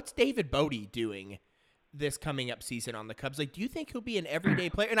 What's David Bodie doing this coming up season on the Cubs? Like, do you think he'll be an everyday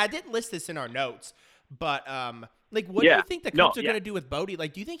player? And I didn't list this in our notes, but like, what do you think the Cubs are going to do with Bodie?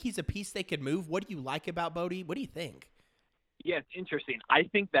 Like, do you think he's a piece they could move? What do you like about Bodie? What do you think? Yeah, it's interesting. I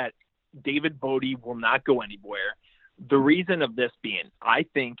think that David Bodie will not go anywhere. The reason of this being, I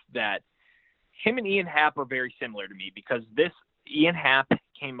think that him and Ian Happ are very similar to me, because Ian Happ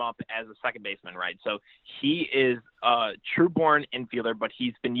came up as a second baseman, right? So he is a true-born infielder, but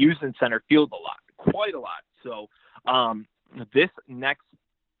he's been used in center field quite a lot. So this next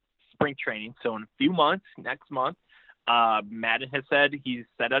spring training, so in a few months, next month, Madden has said, he's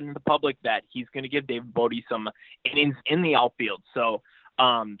said out in the public that he's going to give David Bodie some innings in the outfield. So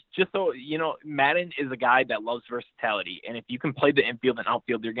just so you know, Madden is a guy that loves versatility, and if you can play the infield and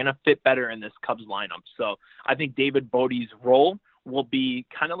outfield, you're going to fit better in this Cubs lineup. So I think David Bodie's role will be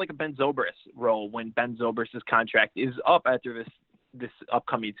kind of like a Ben Zobrist role when Ben Zobrist's contract is up after this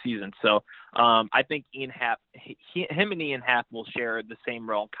upcoming season. So I think Ian Happ, him and Ian Happ will share the same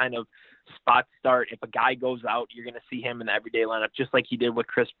role, kind of spot start. If a guy goes out, you're going to see him in the everyday lineup, just like he did with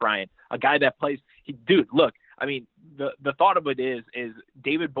Chris Bryant, a guy that plays. Dude, look, I mean, the thought of it is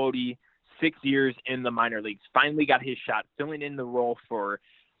David Bodie, 6 years in the minor leagues, finally got his shot, filling in the role for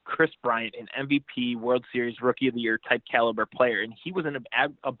Chris Bryant, an MVP, World Series Rookie of the Year type caliber player. And he was an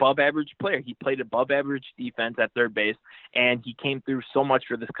above average player. He played above average defense at third base, and he came through so much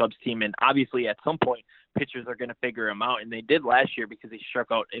for this Cubs team. And obviously at some point, pitchers are going to figure him out. And they did last year, because he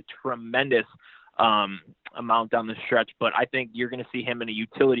struck out a tremendous amount down the stretch, but I think you're going to see him in a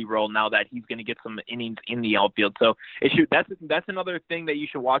utility role now that he's going to get some innings in the outfield. So that's another thing that you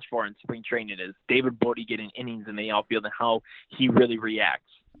should watch for in spring training is David Bote getting innings in the outfield and how he really reacts.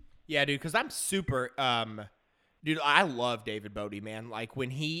 Yeah, dude, because I'm super dude, I love David Bote, man. Like when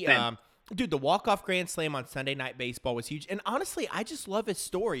he dude, the walk-off grand slam on Sunday Night Baseball was huge. And honestly, I just love his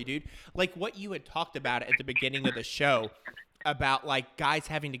story, dude. Like what you had talked about at the beginning of the show about like guys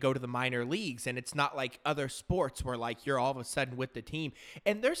having to go to the minor leagues, and it's not like other sports where like you're all of a sudden with the team.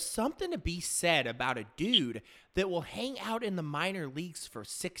 And there's something to be said about a dude that will hang out in the minor leagues for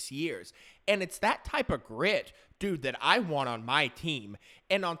 6 years. And it's that type of grit, dude, that I want on my team.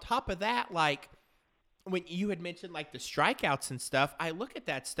 And on top of that, like when you had mentioned like the strikeouts and stuff, I look at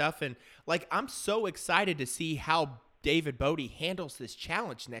that stuff and like I'm so excited to see how David Bote handles this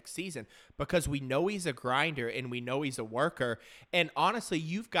challenge next season because we know he's a grinder and we know he's a worker. And honestly,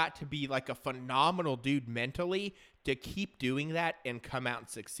 you've got to be like a phenomenal dude mentally to keep doing that and come out and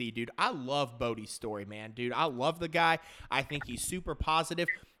succeed, dude. I love Bote's story, man, dude. I love the guy. I think he's super positive.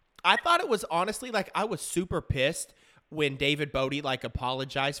 I thought it was honestly like I was super pissed when David Bote like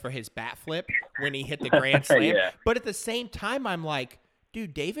apologized for his bat flip when he hit the grand slam. Yeah. But at the same time, I'm like,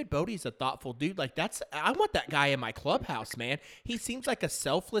 dude, David Bote's a thoughtful dude. Like I want that guy in my clubhouse, man. He seems like a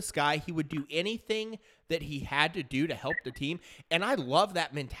selfless guy. He would do anything that he had to do to help the team. And I love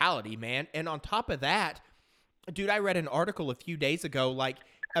that mentality, man. And on top of that, dude, I read an article a few days ago, like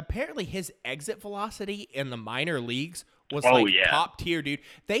apparently his exit velocity in the minor leagues was top tier, dude.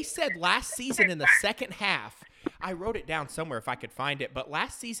 They said last season in the second half, I wrote it down somewhere if I could find it, but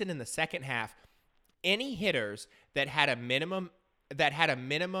last season in the second half, any hitters that had a minimum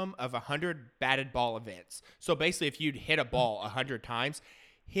of 100 batted ball events. So basically if you'd hit a ball 100 times,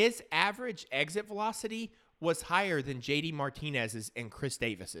 his average exit velocity was higher than JD Martinez's and Chris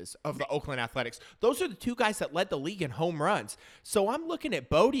Davis's of the Oakland Athletics. Those are the two guys that led the league in home runs. So I'm looking at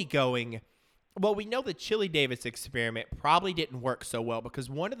Bote going, well, we know the Chili Davis experiment probably didn't work so well because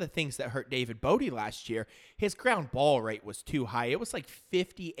one of the things that hurt David Bote last year, his ground ball rate was too high. It was like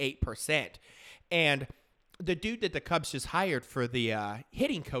 58%. And the dude that the Cubs just hired for the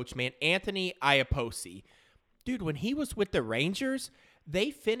hitting coach, man, Anthony Iapoce, dude, when he was with the Rangers, they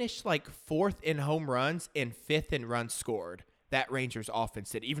finished like 4th in home runs and 5th in runs scored. That Rangers offense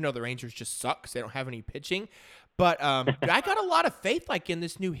did, even though the Rangers just suck because they don't have any pitching. But I got a lot of faith like in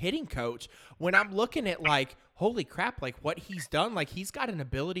this new hitting coach when I'm looking at like, holy crap, like what he's done. Like he's got an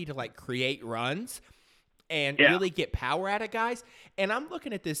ability to like create runs and really get power out of guys. And I'm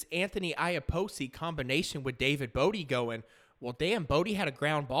looking at this Anthony Iapoce combination with David Bote going, well, damn, Bote had a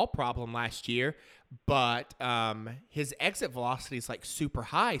ground ball problem last year, but his exit velocity is like super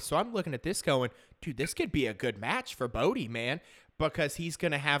high. So I'm looking at this going, dude, this could be a good match for Bote, man, because he's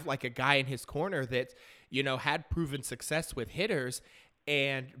going to have like a guy in his corner that, you know, had proven success with hitters.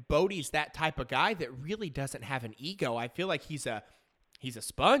 And Bote's that type of guy that really doesn't have an ego. I feel like he's a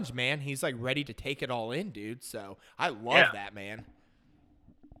sponge, man. He's like ready to take it all in, dude. So I love that, man.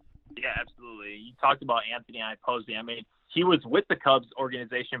 Yeah, absolutely. You talked about Anthony Iapoce. I mean, he was with the Cubs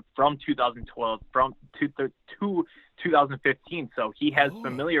organization from 2012 to 2015. So he has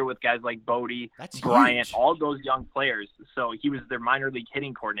familiar with guys like Bote, Bryant, huge. all those young players. So he was their minor league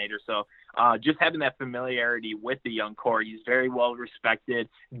hitting coordinator. So just having that familiarity with the young core, he's very well respected.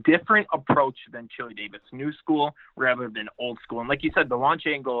 Different approach than Chili Davis, new school rather than old school. And like you said, the launch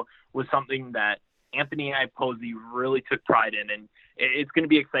angle was something that Anthony Iapoce really took pride in. And it's going to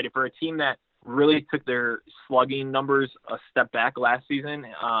be exciting for a team that really took their slugging numbers a step back last season.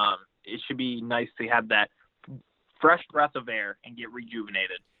 It should be nice to have that fresh breath of air and get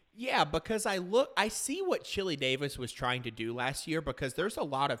rejuvenated. Yeah, because I see what Chili Davis was trying to do last year because there's a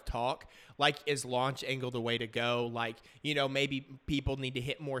lot of talk, like, is launch angle the way to go? Like, you know, maybe people need to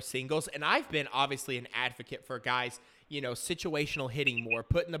hit more singles. And I've been obviously an advocate for guys, you know, situational hitting more,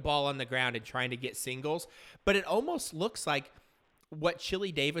 putting the ball on the ground and trying to get singles. But it almost looks like what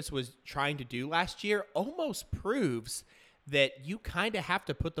Chili Davis was trying to do last year almost proves that you kind of have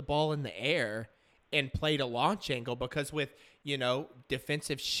to put the ball in the air and play to launch angle because with, you know,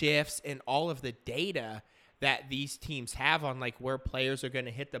 defensive shifts and all of the data that these teams have on like where players are going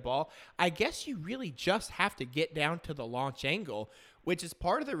to hit the ball, I guess you really just have to get down to the launch angle, which is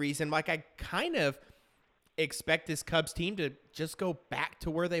part of the reason, like I kind of expect this Cubs team to just go back to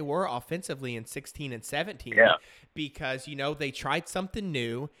where they were offensively in 16 and 17 because, you know, they tried something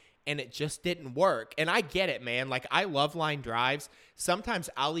new and it just didn't work. And I get it, man. Like, I love line drives. Sometimes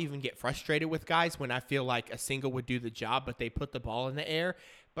I'll even get frustrated with guys when I feel like a single would do the job, but they put the ball in the air.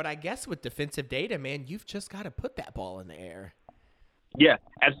 But I guess with defensive data, man, you've just got to put that ball in the air. Yeah,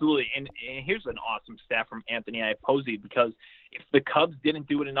 absolutely. And here's an awesome stat from Anthony Iapoce, because if the Cubs didn't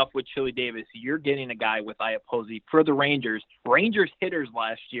do it enough with Chili Davis, you're getting a guy with Iapoce for the Rangers. Rangers hitters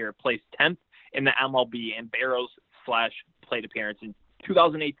last year placed 10th in the MLB in barrels/plate appearance in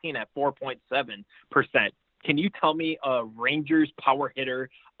 2018 at 4.7%. Can you tell me a Rangers power hitter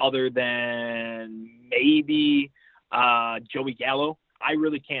other than maybe Joey Gallo? I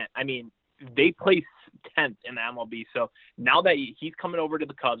really can't. I mean, they placed 10th in the MLB. So now that he's coming over to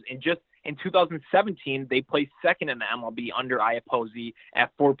the Cubs, and just in 2017, they placed second in the MLB under Iapoce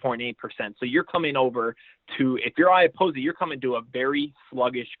at 4.8%. So you're coming over to, if you're Iapoce, you're coming to a very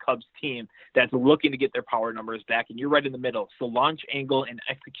sluggish Cubs team that's looking to get their power numbers back, and you're right in the middle. So launch angle and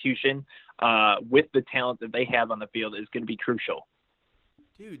execution with the talent that they have on the field is going to be crucial.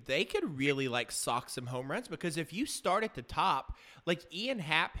 Dude, they could really like sock some home runs, because if you start at the top, like Ian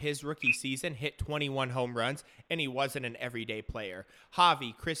Happ, his rookie season hit 21 home runs and he wasn't an everyday player.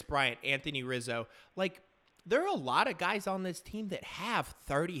 Javi, Chris Bryant, Anthony Rizzo, like there are a lot of guys on this team that have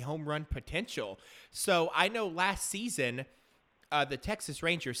 30 home run potential. So I know last season, the Texas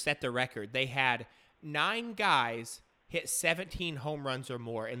Rangers set the record. They had 9 guys hit 17 home runs or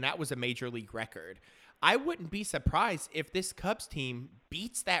more, and that was a major league record. I wouldn't be surprised if this Cubs team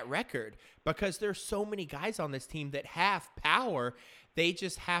beats that record, because there's so many guys on this team that have power. They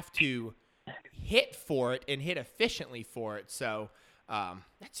just have to hit for it and hit efficiently for it. So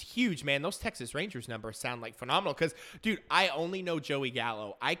that's huge, man. Those Texas Rangers numbers sound like phenomenal, because, dude, I only know Joey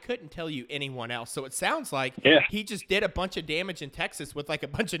Gallo. I couldn't tell you anyone else. So it sounds like he just did a bunch of damage in Texas with like a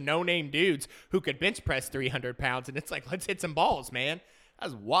bunch of no-name dudes who could bench press 300 pounds. And it's like, let's hit some balls, man.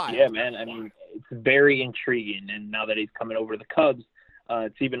 That's wild. Yeah, man. I mean, it's very intriguing. And now that he's coming over to the Cubs,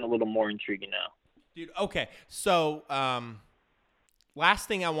 it's even a little more intriguing now. Dude, okay. So last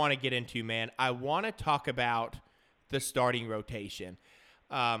thing I want to get into, man, I want to talk about the starting rotation.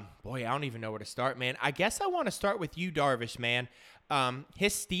 Boy, I don't even know where to start, man. I guess I want to start with Yu Darvish, man.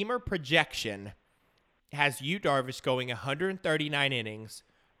 His Steamer projection has Yu Darvish going 139 innings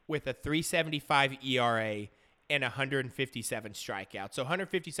with a 3.75 ERA and 157 strikeouts. So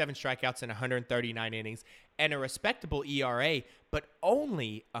 157 strikeouts in 139 innings and a respectable ERA, but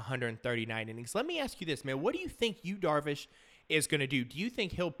only 139 innings. Let me ask you this, man. What do you think Yu Darvish is going to do? Do you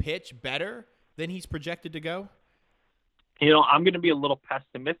think he'll pitch better than he's projected to go? You know, I'm going to be a little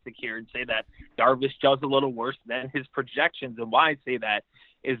pessimistic here and say that Darvish does a little worse than his projections. And why I say that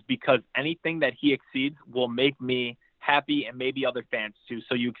is because anything that he exceeds will make me happy, and maybe other fans too.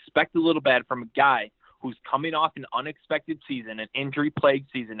 So you expect a little bit from a guy who's coming off an unexpected season, an injury-plagued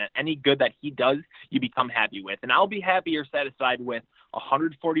season, and any good that he does, you become happy with. And I'll be happy or satisfied with a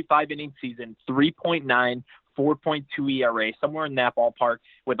 145-inning season, 3.9, 4.2 ERA, somewhere in that ballpark,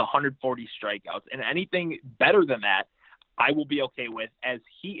 with 140 strikeouts. And anything better than that, I will be okay with, as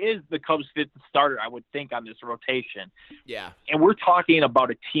he is the Cubs' fifth starter, I would think, on this rotation. Yeah. And we're talking about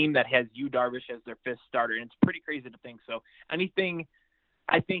a team that has Yu Darvish as their fifth starter, and it's pretty crazy to think so. Anything,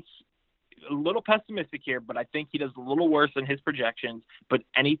 I think, a little pessimistic here, but I think he does a little worse than his projections, but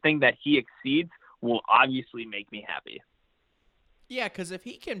anything that he exceeds will obviously make me happy. Yeah, because if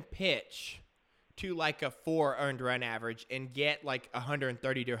he can pitch to like a 4 earned run average and get like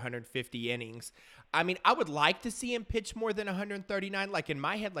 130 to 150 innings, I mean, I would like to see him pitch more than 139. Like in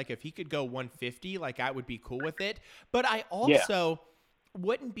my head, like if he could go 150, like I would be cool with it. But I also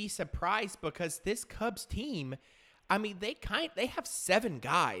wouldn't be surprised, because this Cubs team, I mean, they have 7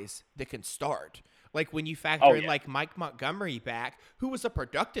 guys that can start. Like when you factor in like Mike Montgomery back, who was a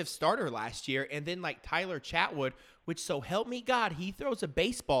productive starter last year, and then like Tyler Chatwood, which, so help me God, he throws a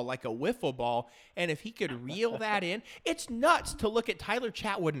baseball like a wiffle ball, and if he could reel that in, it's nuts to look at Tyler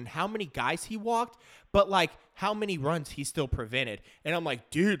Chatwood and how many guys he walked, but like how many runs he still prevented. And I'm like,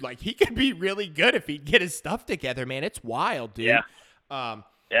 dude, like he could be really good if he'd get his stuff together, man. It's wild, dude.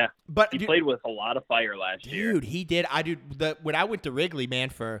 Yeah. But he played with a lot of fire last year. Dude, he did. When I went to Wrigley,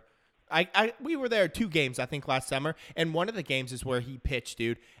 man, we were there 2 games, I think, last summer, and one of the games is where he pitched,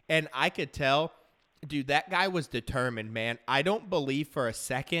 dude. And I could tell, dude, that guy was determined, man. I don't believe for a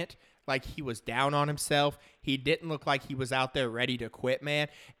second like he was down on himself. He didn't look like he was out there ready to quit, man.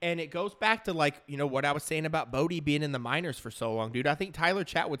 And it goes back to, like, you know, what I was saying about Bodie being in the minors for so long, dude. I think Tyler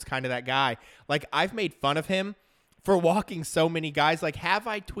Chatwood's kind of that guy. Like, I've made fun of him for walking so many guys. Like, have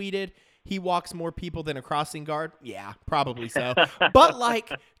I tweeted he walks more people than a crossing guard? Yeah, probably so. But,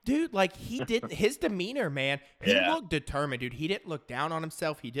 like, dude, like, his demeanor, man, he looked determined, dude. He didn't look down on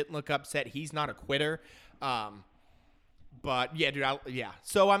himself. He didn't look upset. He's not a quitter. But, yeah, dude,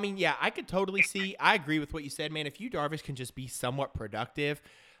 So, I mean, yeah, I could totally see. I agree with what you said, man. If Yu Darvish can just be somewhat productive,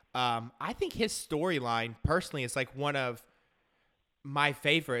 I think his storyline, personally, is like one of my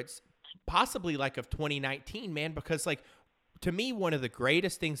favorites, possibly like of 2019, man, because like to me, one of the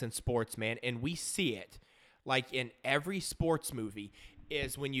greatest things in sports, man, and we see it like in every sports movie,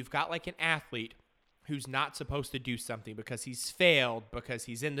 is when you've got like an athlete who's not supposed to do something because he's failed, because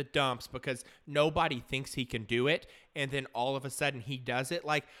he's in the dumps, because nobody thinks he can do it, and then all of a sudden he does it.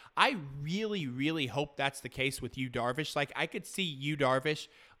 Like, I really, really hope that's the case with Yu Darvish. Like, I could see Yu Darvish,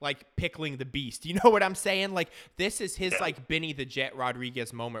 like, pickling the beast. You know what I'm saying? Like, this is his, like, Benny the Jet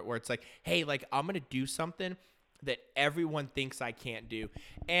Rodriguez moment where it's like, hey, like, I'm going to do something that everyone thinks I can't do.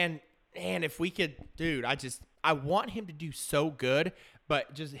 And if we could, dude, I want him to do so good.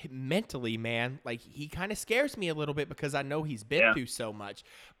 But just mentally, man, like, he kind of scares me a little bit because I know he's been through so much.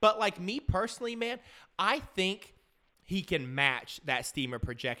 But, like, me personally, man, I think he can match that Steamer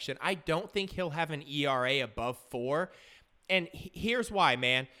projection. I don't think he'll have an ERA above 4. And here's why,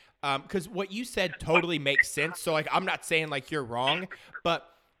 man. Because what you said totally makes sense. So, like, I'm not saying, like, you're wrong. But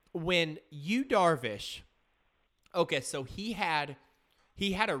when Yu Darvish, okay, so he had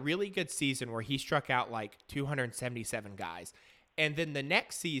a really good season where he struck out, like, 277 guys. And then the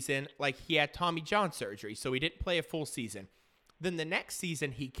next season, like, he had Tommy John surgery, so he didn't play a full season. Then the next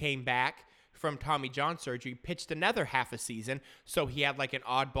season, he came back from Tommy John surgery, pitched another half a season, so he had, like, an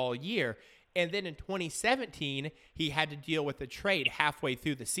oddball year. And then in 2017, he had to deal with a trade halfway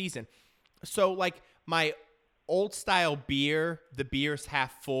through the season. So, like, my old-style the beer's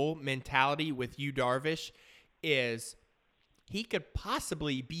half full mentality with Yu Darvish is he could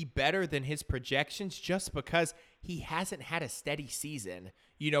possibly be better than his projections just because he hasn't had a steady season.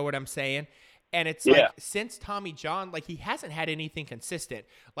 You know what I'm saying? And it's like, since Tommy John, like, he hasn't had anything consistent.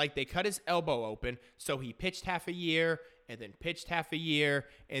 Like, they cut his elbow open, so he pitched half a year and then pitched half a year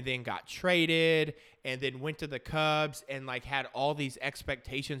and then got traded and then went to the Cubs and, like, had all these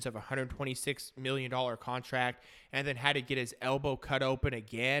expectations of a $126 million contract and then had to get his elbow cut open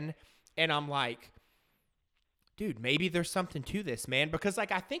again. And I'm like, dude, maybe there's something to this, man. Because,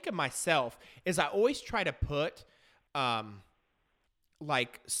 like, I think of myself is I always try to put,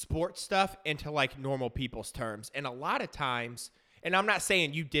 like, sports stuff into, like, normal people's terms. And a lot of times, and I'm not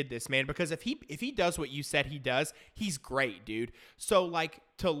saying you did this, man, because if he does what you said he does, he's great, dude. So, like,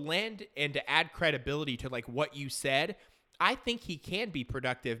 to lend and to add credibility to, like, what you said, I think he can be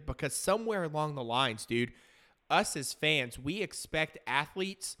productive because somewhere along the lines, dude, us as fans, we expect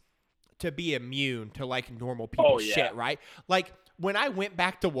athletes to be immune to, like, normal people's shit, right? Like, when I went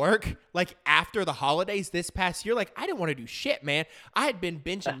back to work, like, after the holidays this past year, like, I didn't want to do shit, man. I had been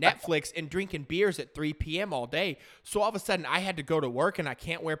binging Netflix and drinking beers at 3 p.m. all day. So all of a sudden I had to go to work and I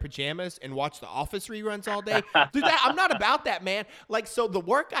can't wear pajamas and watch The Office reruns all day. Dude, I'm not about that, man. Like, so the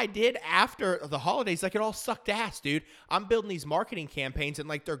work I did after the holidays, like, it all sucked ass, dude. I'm building these marketing campaigns and,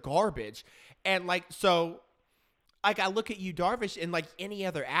 like, they're garbage. And, like, so, like, I look at Yu Darvish and, like, any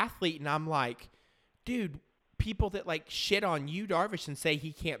other athlete and I'm like, dude, people that, like, shit on Yu Darvish and say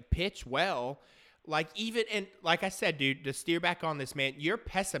he can't pitch well, like, even, and like I said, dude, to steer back on this, man, your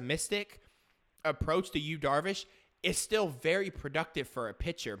pessimistic approach to Yu Darvish is still very productive for a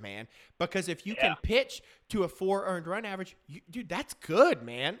pitcher, man, because if you can pitch to a 4 earned run average, dude, that's good,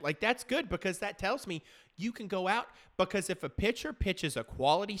 man. Like, that's good because that tells me you can go out, because if a pitcher pitches a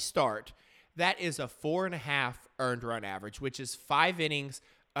quality start, that is a 4.5 earned run average, which is 5 innings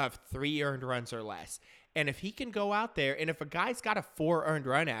of 3 earned runs or less. And if he can go out there, and if a guy's got a 4 earned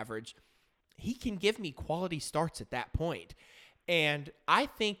run average, he can give me quality starts at that point. And I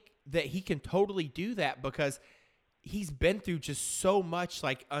think that he can totally do that because he's been through just so much,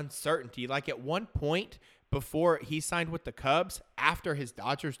 like, uncertainty. Like, at one point before he signed with the Cubs, after his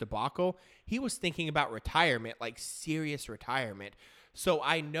Dodgers debacle, he was thinking about retirement, like, serious retirement. So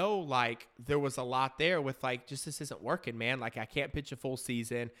I know, like, there was a lot there with, like, just this isn't working, man. Like, I can't pitch a full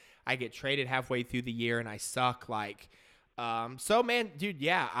season. I get traded halfway through the year and I suck. Like, so, man, dude,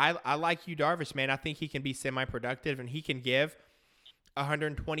 yeah, I like Yu Darvish, man. I think he can be semi-productive and he can give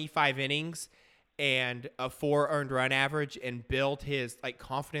 125 innings and a 4 earned run average and build his, like,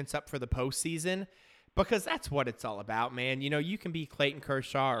 confidence up for the postseason, because that's what it's all about, man. You know, you can be Clayton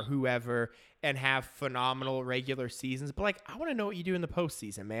Kershaw or whoever and have phenomenal regular seasons, but, like, I want to know what you do in the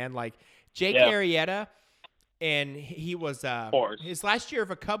postseason, man. Like, Jake Arrieta, and he was his last year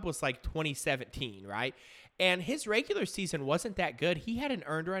of a Cub was, like, 2017, right? And his regular season wasn't that good. He had an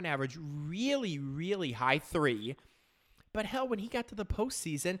earned run average really, really high 3. But hell, when he got to the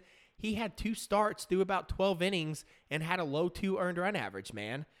postseason, he had 2 starts, threw about 12 innings, and had a low 2 earned run average,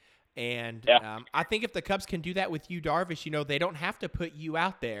 man. And I think if the Cubs can do that with Yu Darvish, you know, they don't have to put you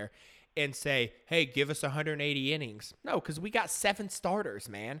out there and say, hey, give us 180 innings. No, because we got 7 starters,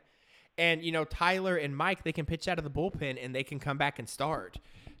 man. And, Tyler and Mike, they can pitch out of the bullpen and they can come back and start.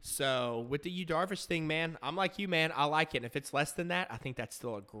 So with the Yu Darvish thing, man, I'm like you, man. I like it. And if it's less than that, I think that's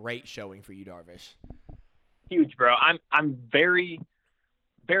still a great showing for Yu Darvish. Huge, bro. I'm very,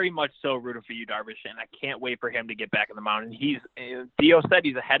 very much so rooting for Yu Darvish, and I can't wait for him to get back in the mound. And Theo said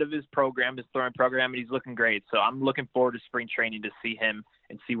he's ahead of his program, his throwing program, and he's looking great. So I'm looking forward to spring training to see him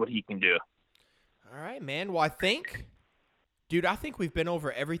and see what he can do. All right, man. Well, I think we've been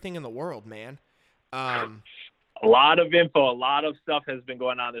over everything in the world, man. A lot of info, a lot of stuff has been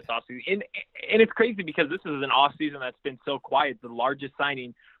going on this offseason. And it's crazy because this is an offseason that's been so quiet. The largest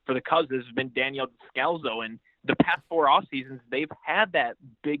signing for the Cubs has been Daniel Descalso. And the past 4 off seasons, they've had that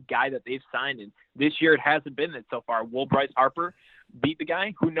big guy that they've signed. And this year it hasn't been it so far. Will Bryce Harper beat the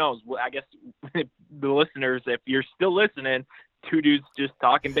guy? Who knows? Well, I guess the listeners, if you're still listening, 2 dudes just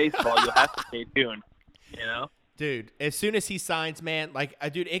talking baseball, you'll have to stay tuned, Dude, as soon as he signs, man,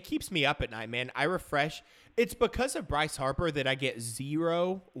 dude, it keeps me up at night, man. I refresh. It's because of Bryce Harper that I get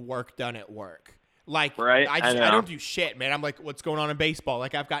 0 work done at work. Right? I don't do shit, man. I'm like, what's going on in baseball?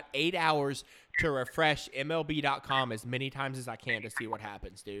 I've got 8 hours to refresh MLB.com as many times as I can to see what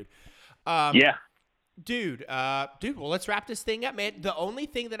happens, dude. Yeah. Dude, well, let's wrap this thing up, man. The only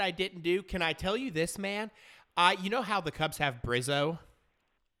thing that I didn't do, can I tell you this, man? You know how the Cubs have Brizzo?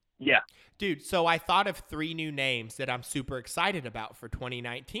 Yeah. Dude, so I thought of 3 new names that I'm super excited about for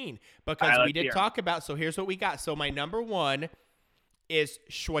 2019 because we did talk about, so here's what we got. So my number 1 is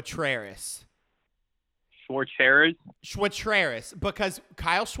Schwartz. Schwartz, because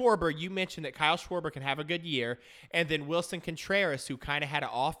Kyle Schwarber, you mentioned that Kyle Schwarber can have a good year, and then Wilson Contreras, who kind of had an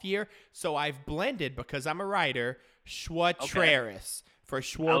off year. So I've blended, because I'm a writer, Schwartz for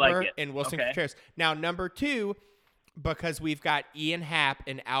Schwarber and Wilson Contreras. Now, number 2, because we've got Ian Happ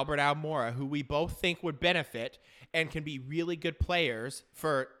and Albert Almora, who we both think would benefit and can be really good players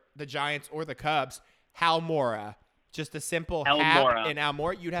for the Giants or the Cubs, Hal Mora. Just a simple Happ and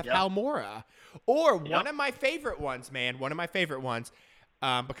Almora. You'd have Hal Mora. Or one of my favorite ones, man,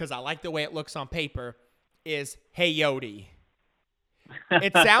 because I like the way it looks on paper, is Hayodi.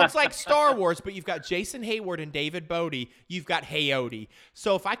 It sounds like Star Wars, but you've got Jason Hayward and David Bodie. You've got Hayodi.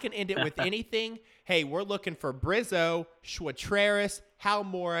 So if I can end it with anything, hey, we're looking for Brizzo, Schwartz, Hal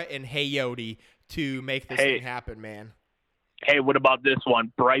Mora, and Hayodi to make this thing happen, man. Hey, what about this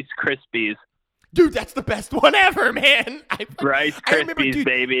one? Bryce Krispies. Dude, that's the best one ever, man. Bryce Krispies,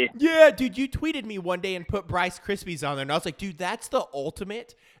 baby. Yeah, dude, you tweeted me one day and put Bryce Krispies on there, and I was like, dude, that's the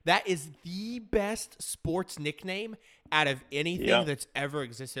ultimate. That is the best sports nickname out of anything that's ever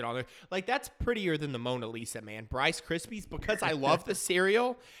existed on there. That's prettier than the Mona Lisa, man. Bryce Krispies, because I love the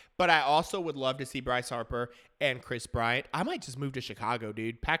cereal, but I also would love to see Bryce Harper and Chris Bryant. I might just move to Chicago,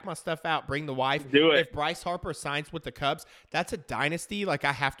 dude. Pack my stuff out, bring the wife. Do it. If Bryce Harper signs with the Cubs, that's a dynasty I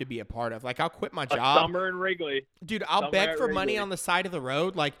have to be a part of. I'll quit my job. Summer in Wrigley. Dude, I'll beg for money on the side of the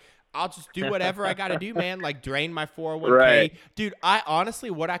road. I'll just do whatever I got to do, man. Drain my 401k. Right. Dude, I honestly,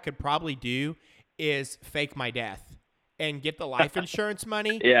 what I could probably do is fake my death and get the life insurance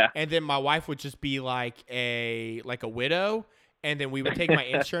money. Yeah. And then my wife would just be like a widow. And then we would take my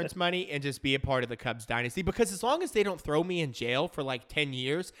insurance money and just be a part of the Cubs dynasty. Because as long as they don't throw me in jail for 10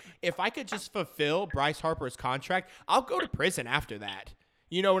 years, if I could just fulfill Bryce Harper's contract, I'll go to prison after that.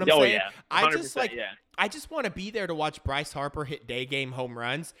 You know what I'm saying? Yeah. I just want to be there to watch Bryce Harper hit day game home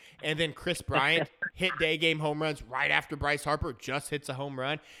runs, and then Chris Bryant hit day game home runs right after Bryce Harper just hits a home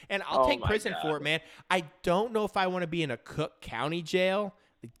run. And I'll take prison for it, man. I don't know if I want to be in a Cook County jail.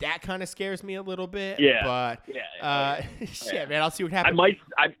 That kind of scares me a little bit. Yeah. But shit, man, I'll see what happens.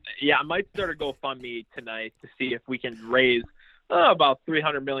 I might start a GoFundMe tonight to see if we can raise about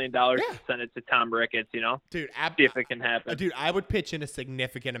 $300 million to send it to Tom Ricketts, Dude, see if it can happen. Dude, I would pitch in a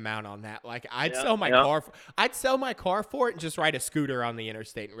significant amount on that. I'd sell my car. I'd sell my car for it and just ride a scooter on the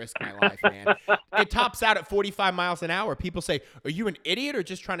interstate and risk my life, man. It tops out at 45 miles an hour. People say, "Are you an idiot or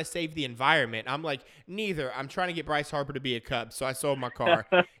just trying to save the environment?" I'm like, neither. I'm trying to get Bryce Harper to be a Cub, so I sold my car.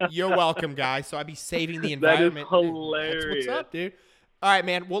 You're welcome, guys. So I'd be saving the environment. That is hilarious. That's what's up, dude. All right,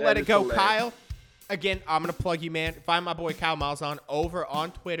 man. We'll let it go, hilarious. Kyle. Again, I'm going to plug you, man. Find my boy Kyle Malzahn over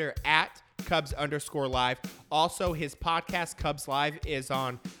on Twitter at Cubs_live. Also, his podcast, Cubs Live, is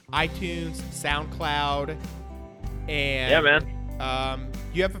on iTunes, SoundCloud, and yeah, man.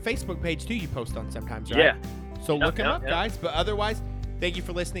 You have a Facebook page, too, you post on sometimes, right? Yeah. So look him up, guys. But otherwise, thank you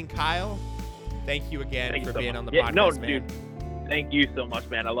for listening, Kyle. Thank you again for being on the podcast, man. Dude, thank you so much,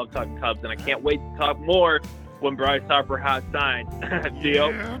 man. I love talking Cubs, and I can't wait to talk more when Bryce Harper has signed. Deal?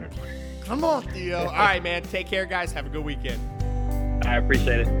 Yeah. Come on, Theo. All right, man. Take care, guys. Have a good weekend. I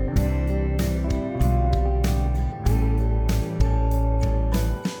appreciate it.